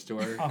dollar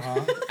store.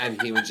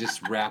 And he would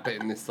just wrap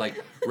it in this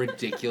like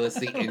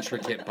ridiculously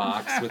intricate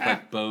box with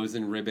like bows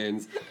and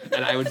ribbons.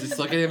 And I would just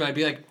look at him and I'd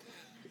be like,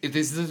 if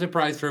this is a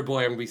surprise for a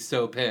boy, I'm going to be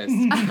so pissed.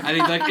 And he'd be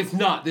like, it's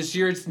not. This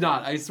year it's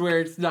not. I swear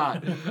it's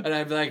not. And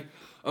I'd be like,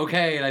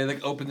 okay, and I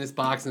like open this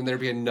box, and there'd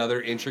be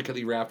another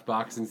intricately wrapped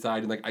box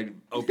inside, and like I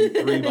opened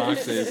 3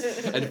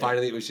 boxes, and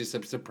finally it was just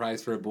a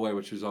surprise for a boy,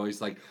 which was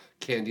always like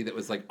candy that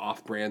was like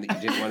off-brand that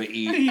you didn't want to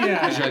eat.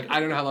 Yeah, you're like, I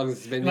don't know how long this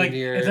has been like, in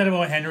here. Instead of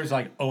O. Henry, it's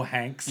like O.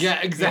 Hanks.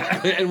 Yeah,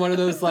 exactly. And one of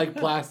those like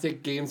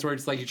plastic games where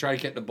it's like you try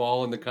to get the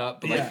ball in the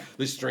cup, but like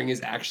the string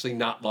is actually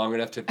not long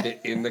enough to fit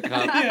in the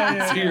cup.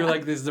 So you're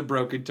like, this is a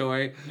broken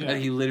toy, and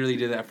he literally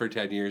did that for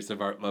 10 years of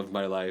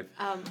my life.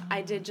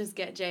 I did just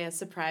get Jay a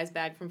surprise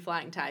bag from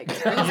Flying Tiger.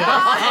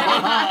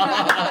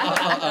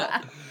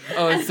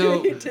 Oh, and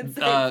so you did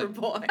say for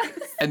boys.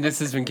 And this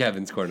has been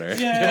Kevin's Corner.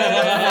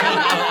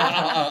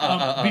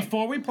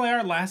 Before we play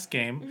our last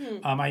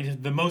game,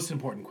 the most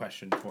important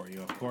question for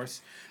you, of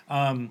course.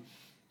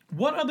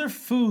 What other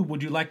food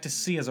would you like to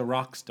see as a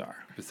rock star?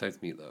 Besides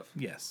meatloaf.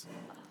 Yes.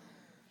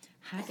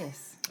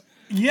 Haggis.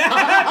 Yes!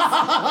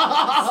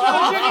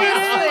 Such a good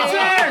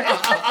answer!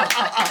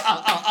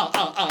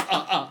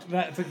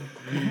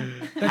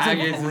 That's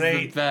Haggis a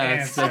great is the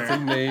best. answer. That's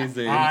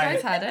amazing. You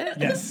guys had it?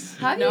 Yes.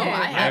 Have you? No,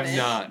 I have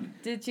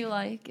not. Did you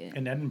like it?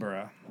 In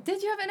Edinburgh.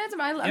 Did you have it in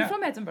Edinburgh? I'm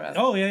from Edinburgh.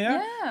 Oh,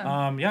 yeah.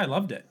 Yeah. I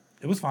loved it.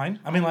 It was fine.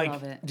 I mean,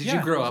 love it. Did you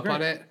grow up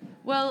on it?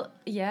 Well,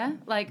 yeah.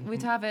 Like,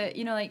 we'd have it,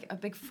 like a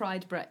big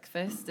fried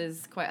breakfast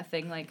is quite a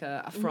thing, like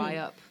a fry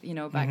up,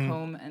 back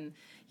home. And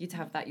you'd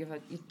have that.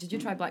 Did you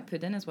try black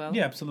pudding as well?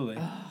 Yeah, absolutely.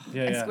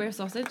 And square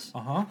sausage?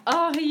 Uh-huh.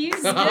 Oh, he used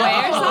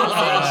square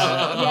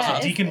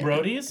sausage? Deacon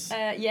Brody's?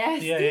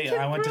 Yes.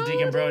 Yeah. I went to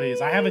Deacon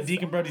Brody's. I have a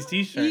Deacon Brody's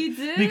t-shirt. You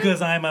do?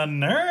 Because I'm a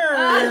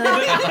nerd.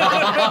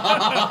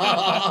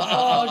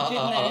 Oh,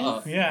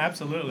 goodness. Yeah,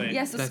 absolutely.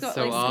 Yeah, so, That's so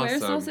square awesome.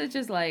 sausage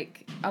is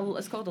like,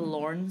 it's called a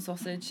Lorne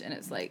sausage, and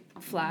it's like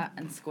flat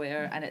and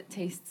square, and it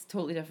tastes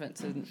totally different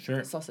to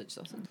sausage.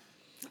 Is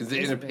it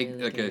It's in a pig,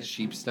 really like a good.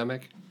 sheep's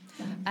stomach?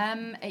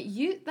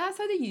 That's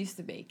how they used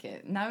to bake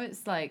it. Now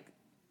it's like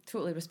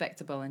totally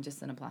respectable and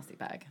just in a plastic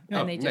bag.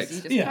 Oh, And you nice.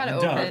 just cut Yeah, it duh.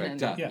 open Perfect, and,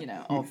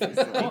 duh.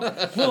 obviously.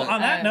 Well,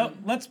 on that note,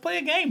 let's play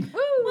a game.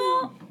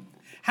 Well,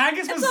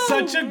 Haggis was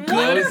such a good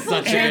Wonderful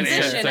such a good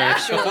transition, answer.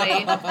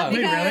 actually, Wait,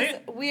 really?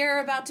 because we are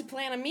about to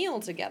plan a meal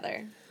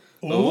together,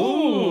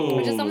 Ooh.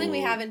 which is something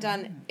we haven't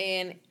done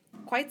in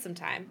quite some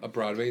time. A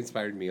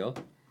Broadway-inspired meal?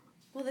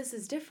 Well, this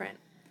is different.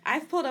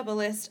 I've pulled up a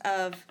list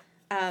of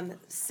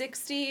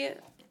 60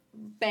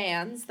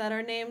 bands that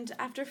are named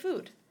after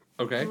food.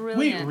 Okay.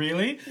 Wait,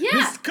 really? Yeah,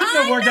 This couldn't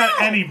have worked out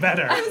any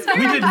better.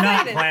 We did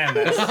not plan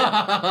this.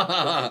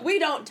 We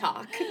don't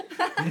talk.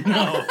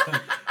 No.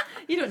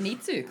 You don't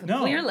need to,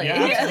 No, clearly. yeah,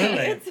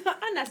 absolutely. It's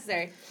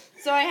unnecessary.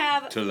 So I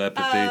have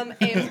Telepathy.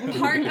 a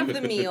part of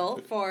the meal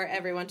for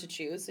everyone to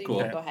choose. So you Cool.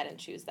 can go ahead and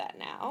choose that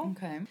now.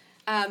 Okay.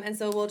 And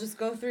so we'll just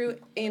go through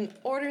in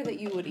order that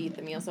you would eat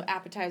the meal. So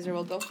appetizer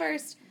will go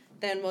first,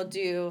 then we'll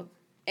do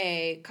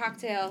a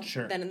cocktail,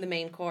 Sure. then the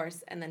main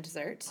course, and then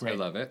dessert. I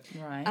love it.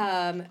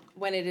 Right.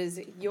 When it is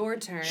your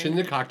turn. Shouldn't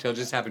the cocktail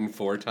just happen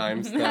 4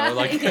 times though?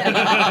 Like 4 different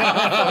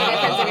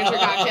signature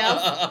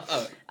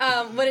cocktails.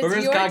 When it's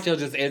Whoever's your cocktail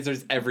just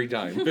answers every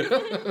time.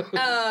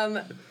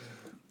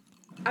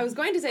 I was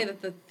going to say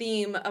that the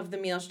theme of the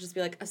meal should just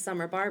be like a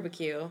summer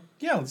barbecue.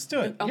 Yeah, let's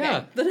do it. Okay.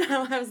 Yeah. Then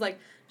I was like,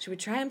 should we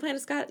try and plan a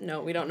Scott?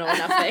 No, we don't know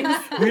enough things.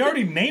 We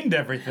already named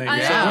everything, so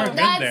we're good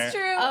there.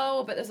 true.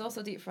 Oh, but there's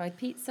also deep fried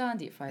pizza and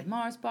deep fried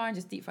Mars bar and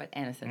just deep fried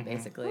anything,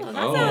 basically. Oh,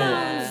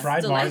 that sounds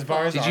Fried Mars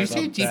bars Did are you the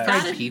say deep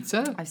best. fried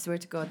pizza? I swear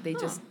to God, they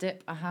just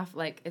dip a half,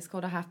 like, it's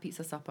called a half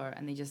pizza supper,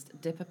 and they just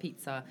dip a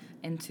pizza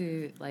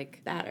into,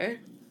 like... Batter.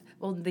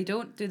 Well, they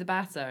don't do the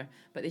batter,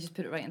 but they just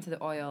put it right into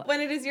the oil.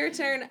 When it is your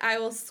turn, I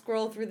will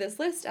scroll through this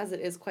list as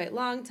it is quite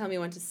long. Tell me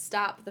when to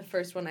stop. The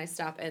first one I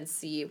stop and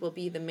see will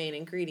be the main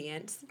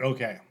ingredient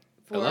Okay.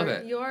 for love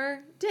it.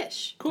 your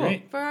dish. Cool.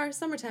 Great. For our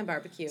summertime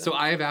barbecue. So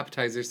I have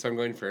appetizers, so I'm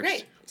going first.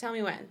 Great. Tell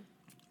me when.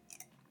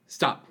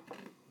 Stop.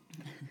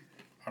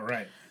 All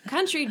right.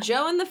 Country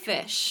Joe and the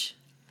Fish.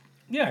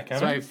 Yeah,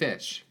 Kevin. So I have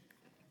fish.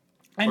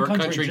 And or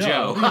Country Country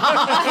Joe.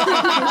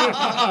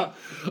 Joe.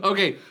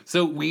 Okay,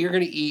 so we are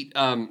going to eat,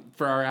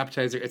 for our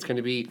appetizer, it's going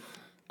to be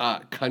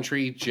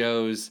Country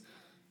Joe's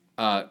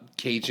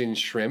Cajun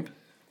shrimp.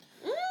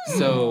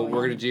 So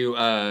we're going to do...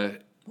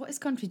 What is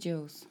Country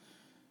Joe's?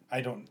 I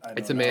don't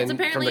it's a know. man It's from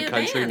apparently the a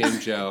country band.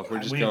 named Joe. We're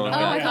just We going know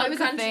Oh, I that. thought it was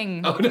a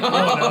thing. Oh,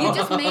 no. You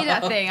just made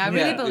it a thing. I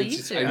really believed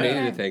just, you. I made it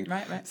a Okay. thing.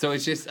 Right. So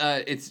it's just,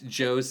 it's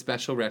Joe's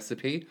special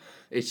recipe.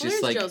 It's Well,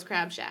 just there's like... Joe's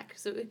Crab Shack,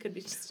 so it could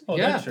be just... Oh,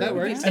 Yeah, that's true. that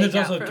works. And there's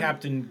Take out also from-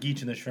 Captain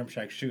Geach and the Shrimp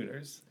Shack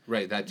Shooters.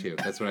 Right, that too.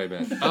 That's what I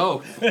meant. Oh,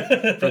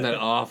 from that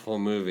awful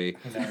movie.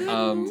 It's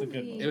a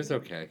good one. It was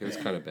okay. It was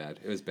kind of bad.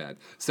 It was bad.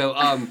 So,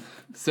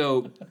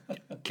 so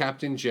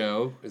Captain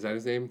Joe, is that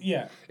his name?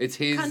 Yeah. It's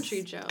his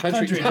Country Joe.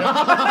 Country Joe. Joe.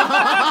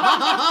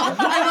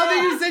 I love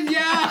that you said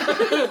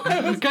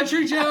yeah.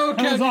 Country Joe.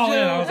 I was Country all in.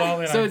 Joe. I was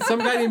all in. So it's some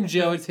guy named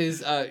Joe. It's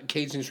his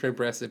Cajun shrimp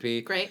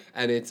recipe. Great.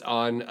 And it's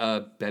on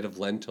a bed of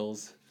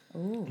lentils.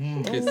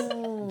 Because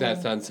that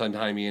sounds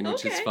Sondheimian,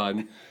 which is Okay.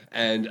 fun.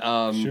 And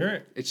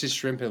Sure. it's just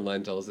shrimp and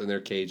lentils, and they're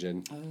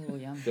Cajun. Oh,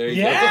 yum. There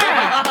you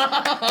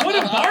Yeah! What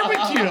a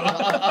barbecue!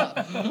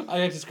 I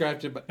got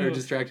distracted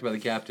by the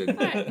captain.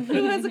 All right.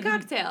 Who has a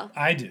cocktail?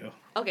 I do.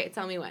 Okay,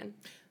 tell me when.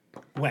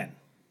 When?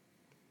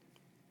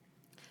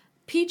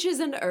 Peaches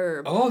and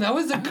herb. Oh, that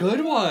was a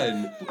good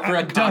one for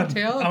a Done.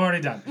 cocktail. I'm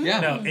already done. Yeah.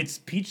 No, it's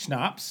peach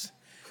schnapps.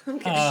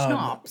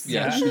 Schnapps.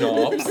 Yeah,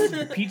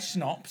 schnapps. Peach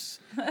schnapps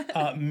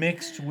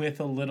mixed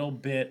with a little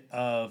bit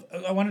of...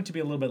 I want it to be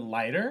a little bit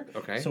lighter.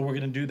 Okay. So we're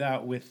going to do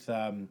that with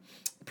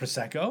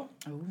Prosecco.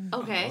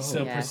 Okay.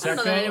 So Yes. I don't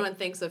know that Prosecco... anyone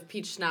thinks of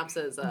peach schnapps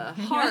as a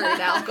hard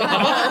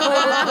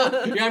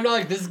alcohol. Yeah, I'm not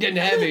like, this is getting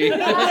heavy. So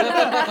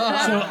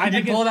I You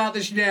think pulled out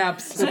the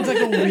schnapps. so it's like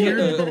a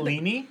weird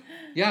Bellini.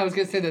 Yeah, I was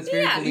going to say that's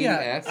very Yeah.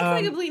 Bellini-esque. It's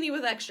like a blini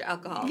with extra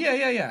alcohol.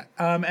 Yeah.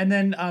 And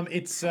then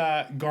it's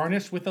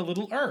garnished with a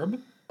little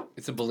herb.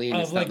 It's a Bellini.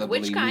 It's like not the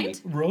which Bellini.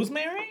 kind?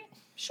 Rosemary?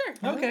 Sure.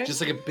 Okay.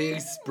 Just like a big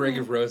sprig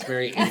of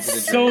rosemary into the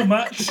So drink.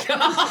 much. you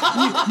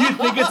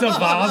think it's a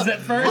vase at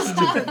first?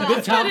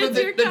 The top of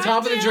your the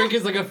top of the cocktail? drink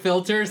is like a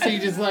filter, so you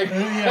just like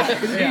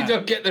yeah. you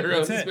don't get the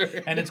That's rosemary.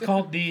 it. And it's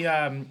called the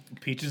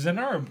peaches and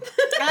herb.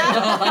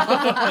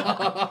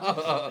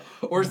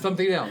 Or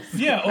something else.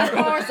 Yeah.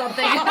 Or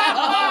something.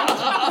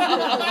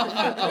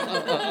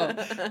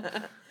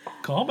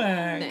 Call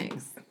back.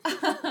 Thanks.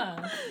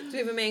 Do we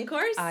have a main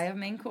course? I have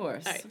main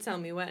course. All right, tell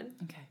me when.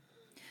 Okay.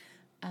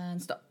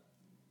 And stop.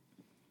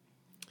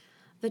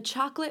 The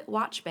Chocolate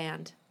Watch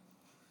Band.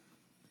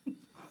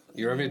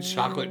 You're having a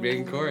chocolate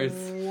main course.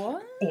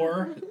 What?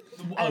 Or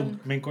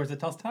main course that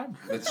tells time.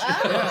 That's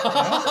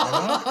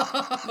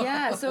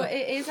Yeah, so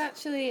it is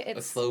actually a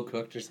it's slow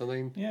cooked or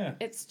something. Yeah.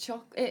 it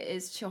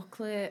is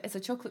chocolate. It's a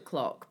chocolate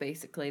clock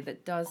basically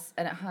that does,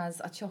 and it has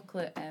a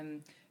chocolate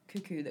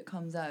cuckoo that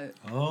comes out.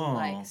 Oh.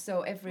 Like so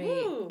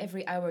Ooh.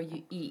 every hour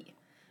you eat.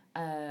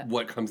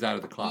 What comes out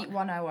of the clock? Eat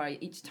 1 hour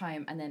each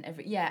time, and then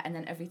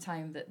every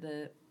time that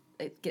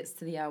it gets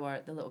to the hour,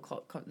 the little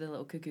the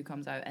little cuckoo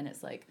comes out, and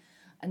it's like,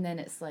 and then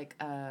it's like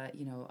a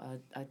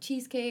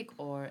cheesecake,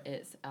 or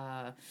it's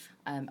a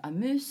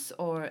mousse,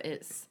 or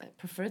it's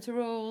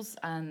profiteroles,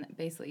 and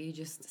basically you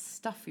just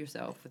stuff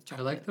yourself with I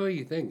chocolate. like the way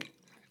you think.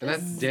 And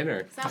that's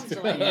dinner. Sounds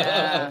delicious.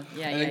 Yeah.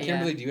 And then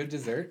Kimberly, do you have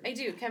dessert? I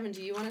do. Kevin,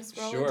 do you want to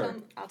scroll? Sure.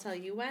 And I'll tell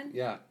you when.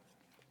 Yeah.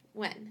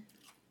 When?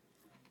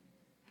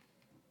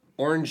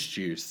 Orange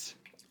Juice.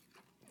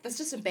 That's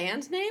just a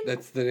band name?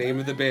 That's the name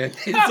of the band.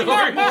 It's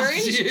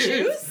Orange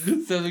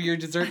Juice? So your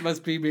dessert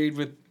must be made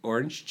with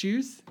orange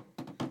juice?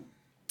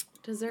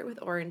 Dessert with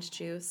orange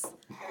juice.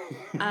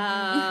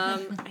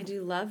 I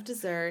do love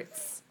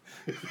desserts.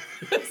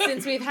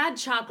 Since we've had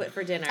chocolate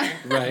for dinner,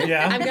 Right.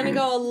 Yeah. I'm going to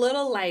go a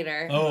little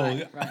lighter. Oh,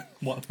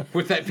 what?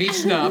 With that peach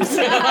schnapps.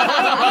 To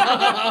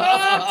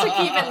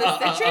keep in the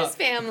citrus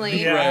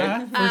family.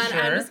 Yeah, And for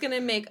sure. I'm just going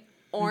to make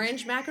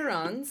orange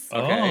macarons.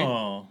 Okay.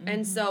 Oh,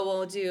 And so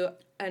we'll do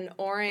an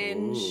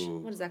orange,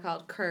 what is that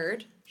called?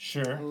 Curd.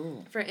 sure.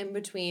 For in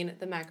between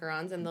the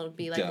macarons, and they'll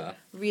be like Duh.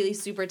 really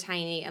super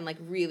tiny and like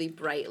really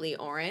brightly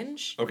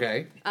orange.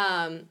 Okay.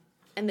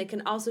 And they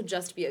can also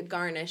just be a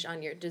garnish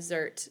on your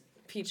dessert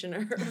peach and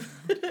herb.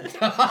 There'll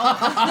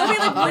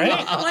be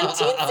like one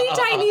teensy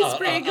tiny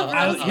sprig of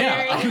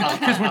rosemary. Yeah,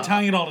 because we're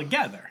tying it all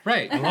together.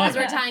 Right. I love Because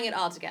we're it. tying it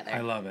all together. I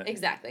love it.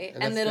 Exactly.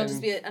 And And that's it'll been-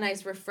 just be a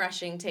nice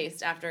refreshing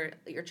taste after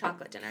your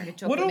chocolate dinner.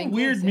 What a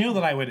weird meal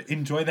that I would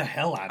enjoy the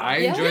hell out of. I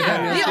enjoy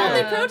that meal The too.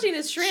 only protein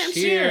is shrimp.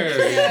 Cheers.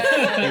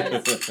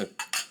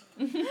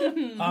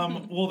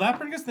 Well, that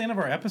brings us to the end of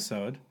our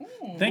episode.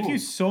 Thank you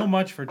so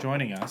much for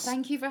joining us.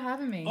 Thank you for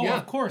having me. Oh,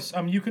 of course.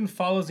 You can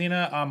follow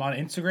Xena on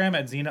Instagram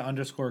at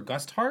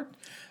Xena_Gusthart.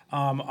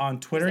 On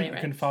Twitter, Say it you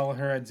right. can follow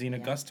her at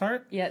Xena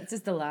Gusthart. Yeah, it's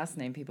just the last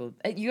name people.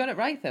 You got it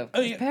right though.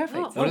 Oh, It's yeah.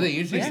 perfect. What do they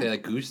usually say?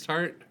 Like goose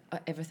tart?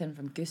 Everything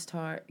from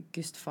Gustart,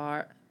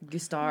 Gustfart,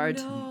 Gustard.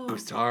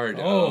 Goose tart.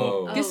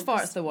 Oh.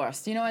 Gustfart's the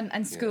worst. You know,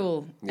 in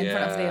school, in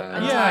front of the Yeah.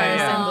 entire Yeah.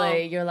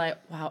 assembly, you're like,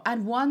 wow.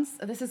 And once,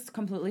 this is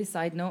completely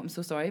side note, I'm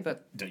so sorry,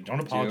 but Don't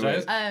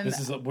apologize. it. This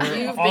is we're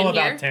You've all been about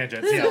here.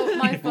 tangents. So Yeah.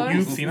 my first-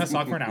 You've seen us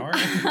talk for an hour.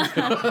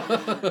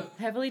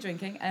 heavily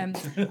drinking. And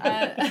for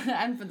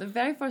the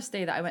very first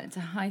day that I went into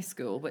high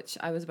school, which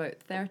I was about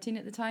 13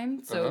 at the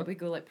time, so we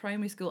go like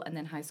primary school and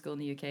then high school in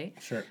the UK.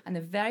 Sure. And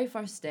the very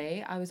first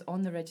day, I was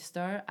on the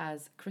register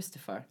as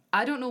Christopher.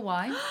 I don't know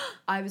why.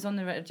 I was on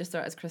the register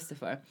as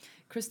Christopher.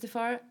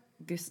 Christopher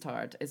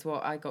Gustard is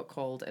what I got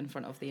called in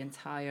front of the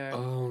entire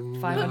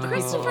 500 But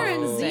Christopher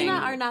and people. Xena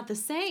are not the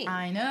same.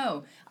 I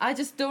know. I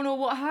just don't know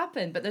what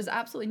happened, but there's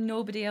absolutely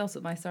nobody else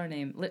with my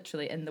surname,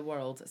 literally, in the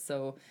world.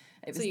 So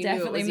it was you knew it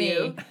definitely was me.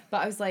 you?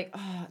 But I was like,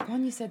 oh,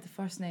 when you said the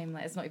first name,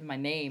 like it's not even my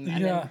name.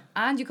 Yeah.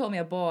 And you called me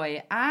a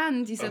boy,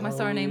 and you said my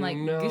surname like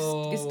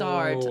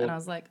Gustard, and I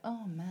was like,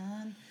 oh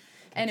man.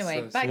 Anyway,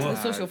 so back to the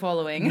sad. social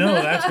following. No,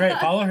 that's great.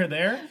 Follow her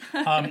there.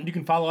 You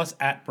can follow us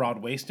at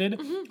Broadwasted.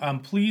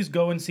 Please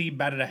go and see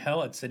Batted to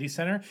Hell at City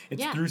Center.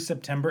 It's through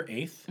September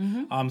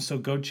 8th. So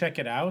go check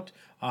it out.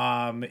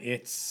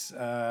 It's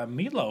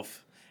Meatloaf.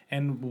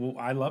 And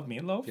I love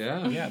Meatloaf.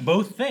 Yeah.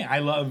 Both things. I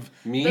love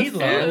Meat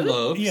Meatloaf. and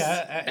loaves.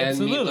 Yeah, And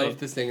absolutely. Meatloaf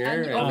the singer.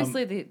 And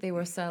obviously, they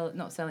were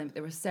not selling, but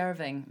they were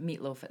serving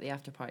meatloaf at the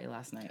after party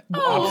last night.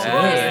 Oh, of course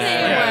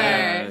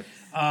they were.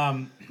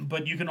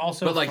 But you can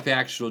also But like the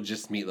actual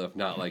just Meatloaf,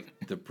 not like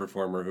the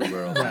performer who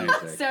wrote the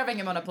music. Serving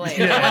him on a plate.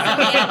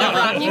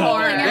 Rocky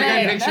Horror.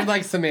 I pictured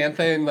like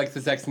Samantha in like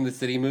the Sex and the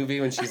City movie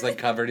when she's like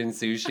covered in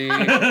sushi,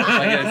 like in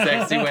a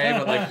sexy way,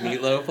 but like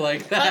meatloaf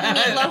like that.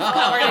 Meatloaf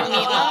covered in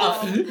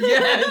meatloaf.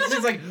 Yeah, it's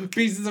just like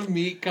pieces of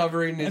meat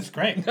covering his. That's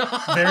great.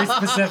 Very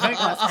specific.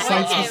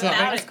 Site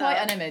specific. It's quite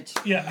an image.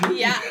 Yeah.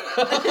 Yeah.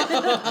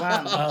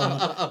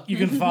 You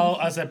can follow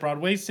us at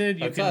Broadwasted.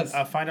 You That's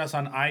can us. find us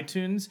on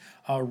iTunes.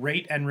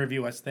 Rate and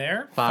review us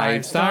there.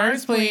 5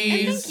 stars,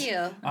 please. Thank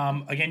you.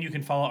 Again, you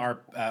can follow our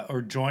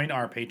or join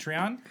our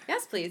Patreon.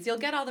 Yes, please. You'll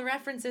get all the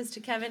references to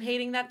Kevin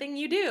hating that thing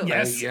you do.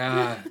 Yes.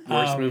 Yeah,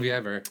 worst movie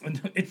ever.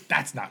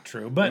 That's not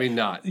true, but I mean,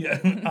 not, yeah,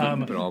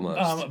 but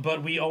almost.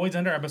 but we always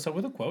end our episode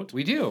with a quote.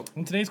 We do.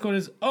 And today's quote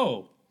is,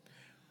 "Oh,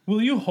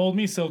 will you hold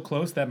me so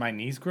close that my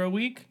knees grow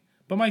weak?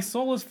 But my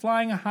soul is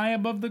flying high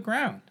above the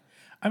ground.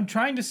 I'm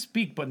trying to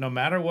speak, but no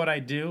matter what I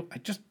do, I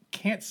just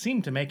can't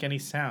seem to make any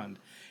sound.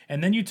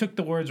 And then you took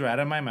the words right out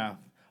of my mouth.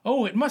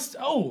 It must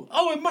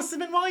have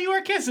been while you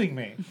were kissing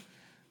me."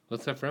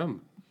 What's that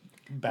from?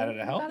 Batted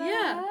to Hell.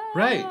 Yeah.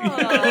 Right.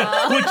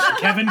 Which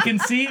Kevin can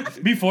see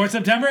before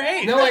September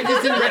 8th. No, I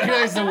just didn't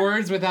recognize the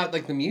words without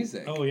like the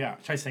music. Oh, yeah.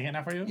 Should I sing it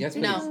now for you? Yes,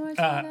 please. No.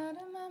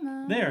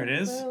 There it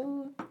is.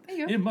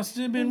 It must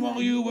have been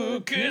while you were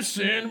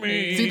kissing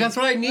me. See, that's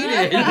what I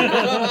needed.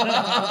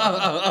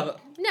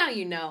 Now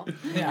you know.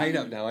 I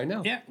know. Now I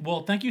know. Yeah,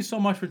 well, thank you so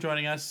much for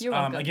joining us. You're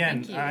welcome.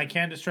 Again, Thank you. I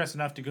can't stress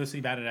enough to go see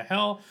Batted to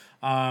Hell.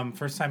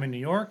 First time in New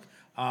York.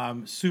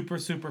 Super,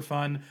 super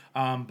fun.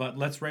 But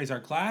let's raise our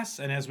glass.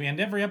 And as we end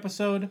every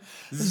episode,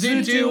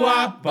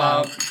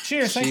 Zoot-doo-wop-bop.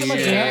 Cheers. Thanks so much,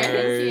 Zach.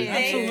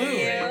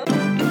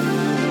 Absolutely.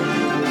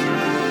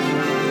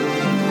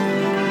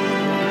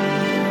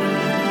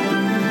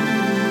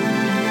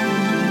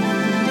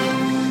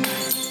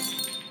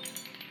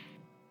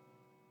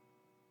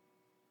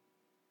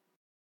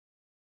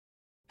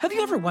 Have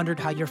you ever wondered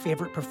how your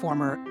favorite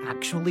performer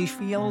actually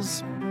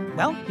feels?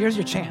 Well, here's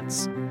your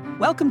chance.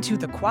 Welcome to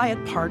The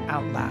Quiet Part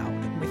Out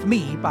Loud with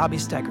me, Bobby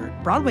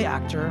Steggert, Broadway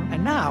actor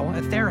and now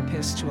a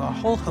therapist to a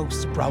whole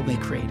host of Broadway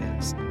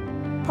creatives.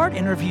 Part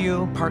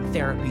interview, part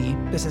therapy,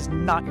 this is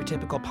not your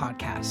typical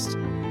podcast.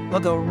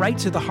 We'll go right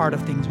to the heart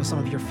of things with some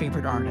of your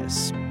favorite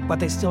artists, what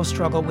they still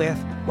struggle with,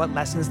 what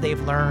lessons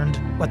they've learned,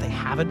 what they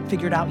haven't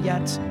figured out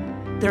yet.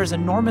 There's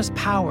enormous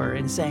power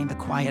in saying the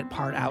quiet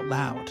part out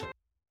loud.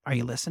 Are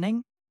you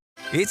listening?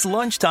 It's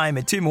lunchtime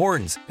at Tim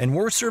Hortons, and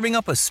we're serving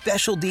up a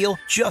special deal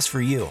just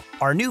for you.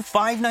 Our new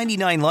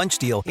 $5.99 lunch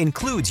deal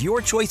includes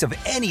your choice of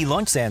any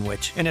lunch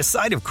sandwich and a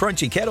side of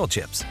crunchy kettle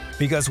chips.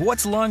 Because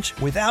what's lunch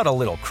without a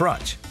little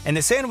crunch? And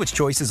the sandwich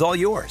choice is all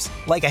yours,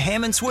 like a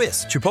ham and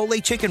Swiss,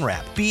 Chipotle chicken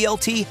wrap,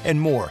 BLT, and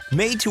more,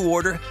 made to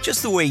order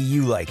just the way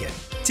you like it.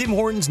 Tim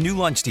Hortons' new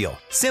lunch deal.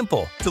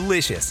 Simple,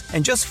 delicious,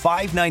 and just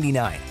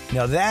 $5.99.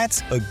 Now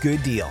that's a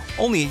good deal.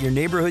 Only at your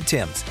neighborhood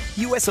Tim's.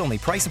 U.S. only.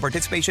 Price and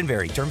participation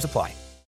vary. Terms apply.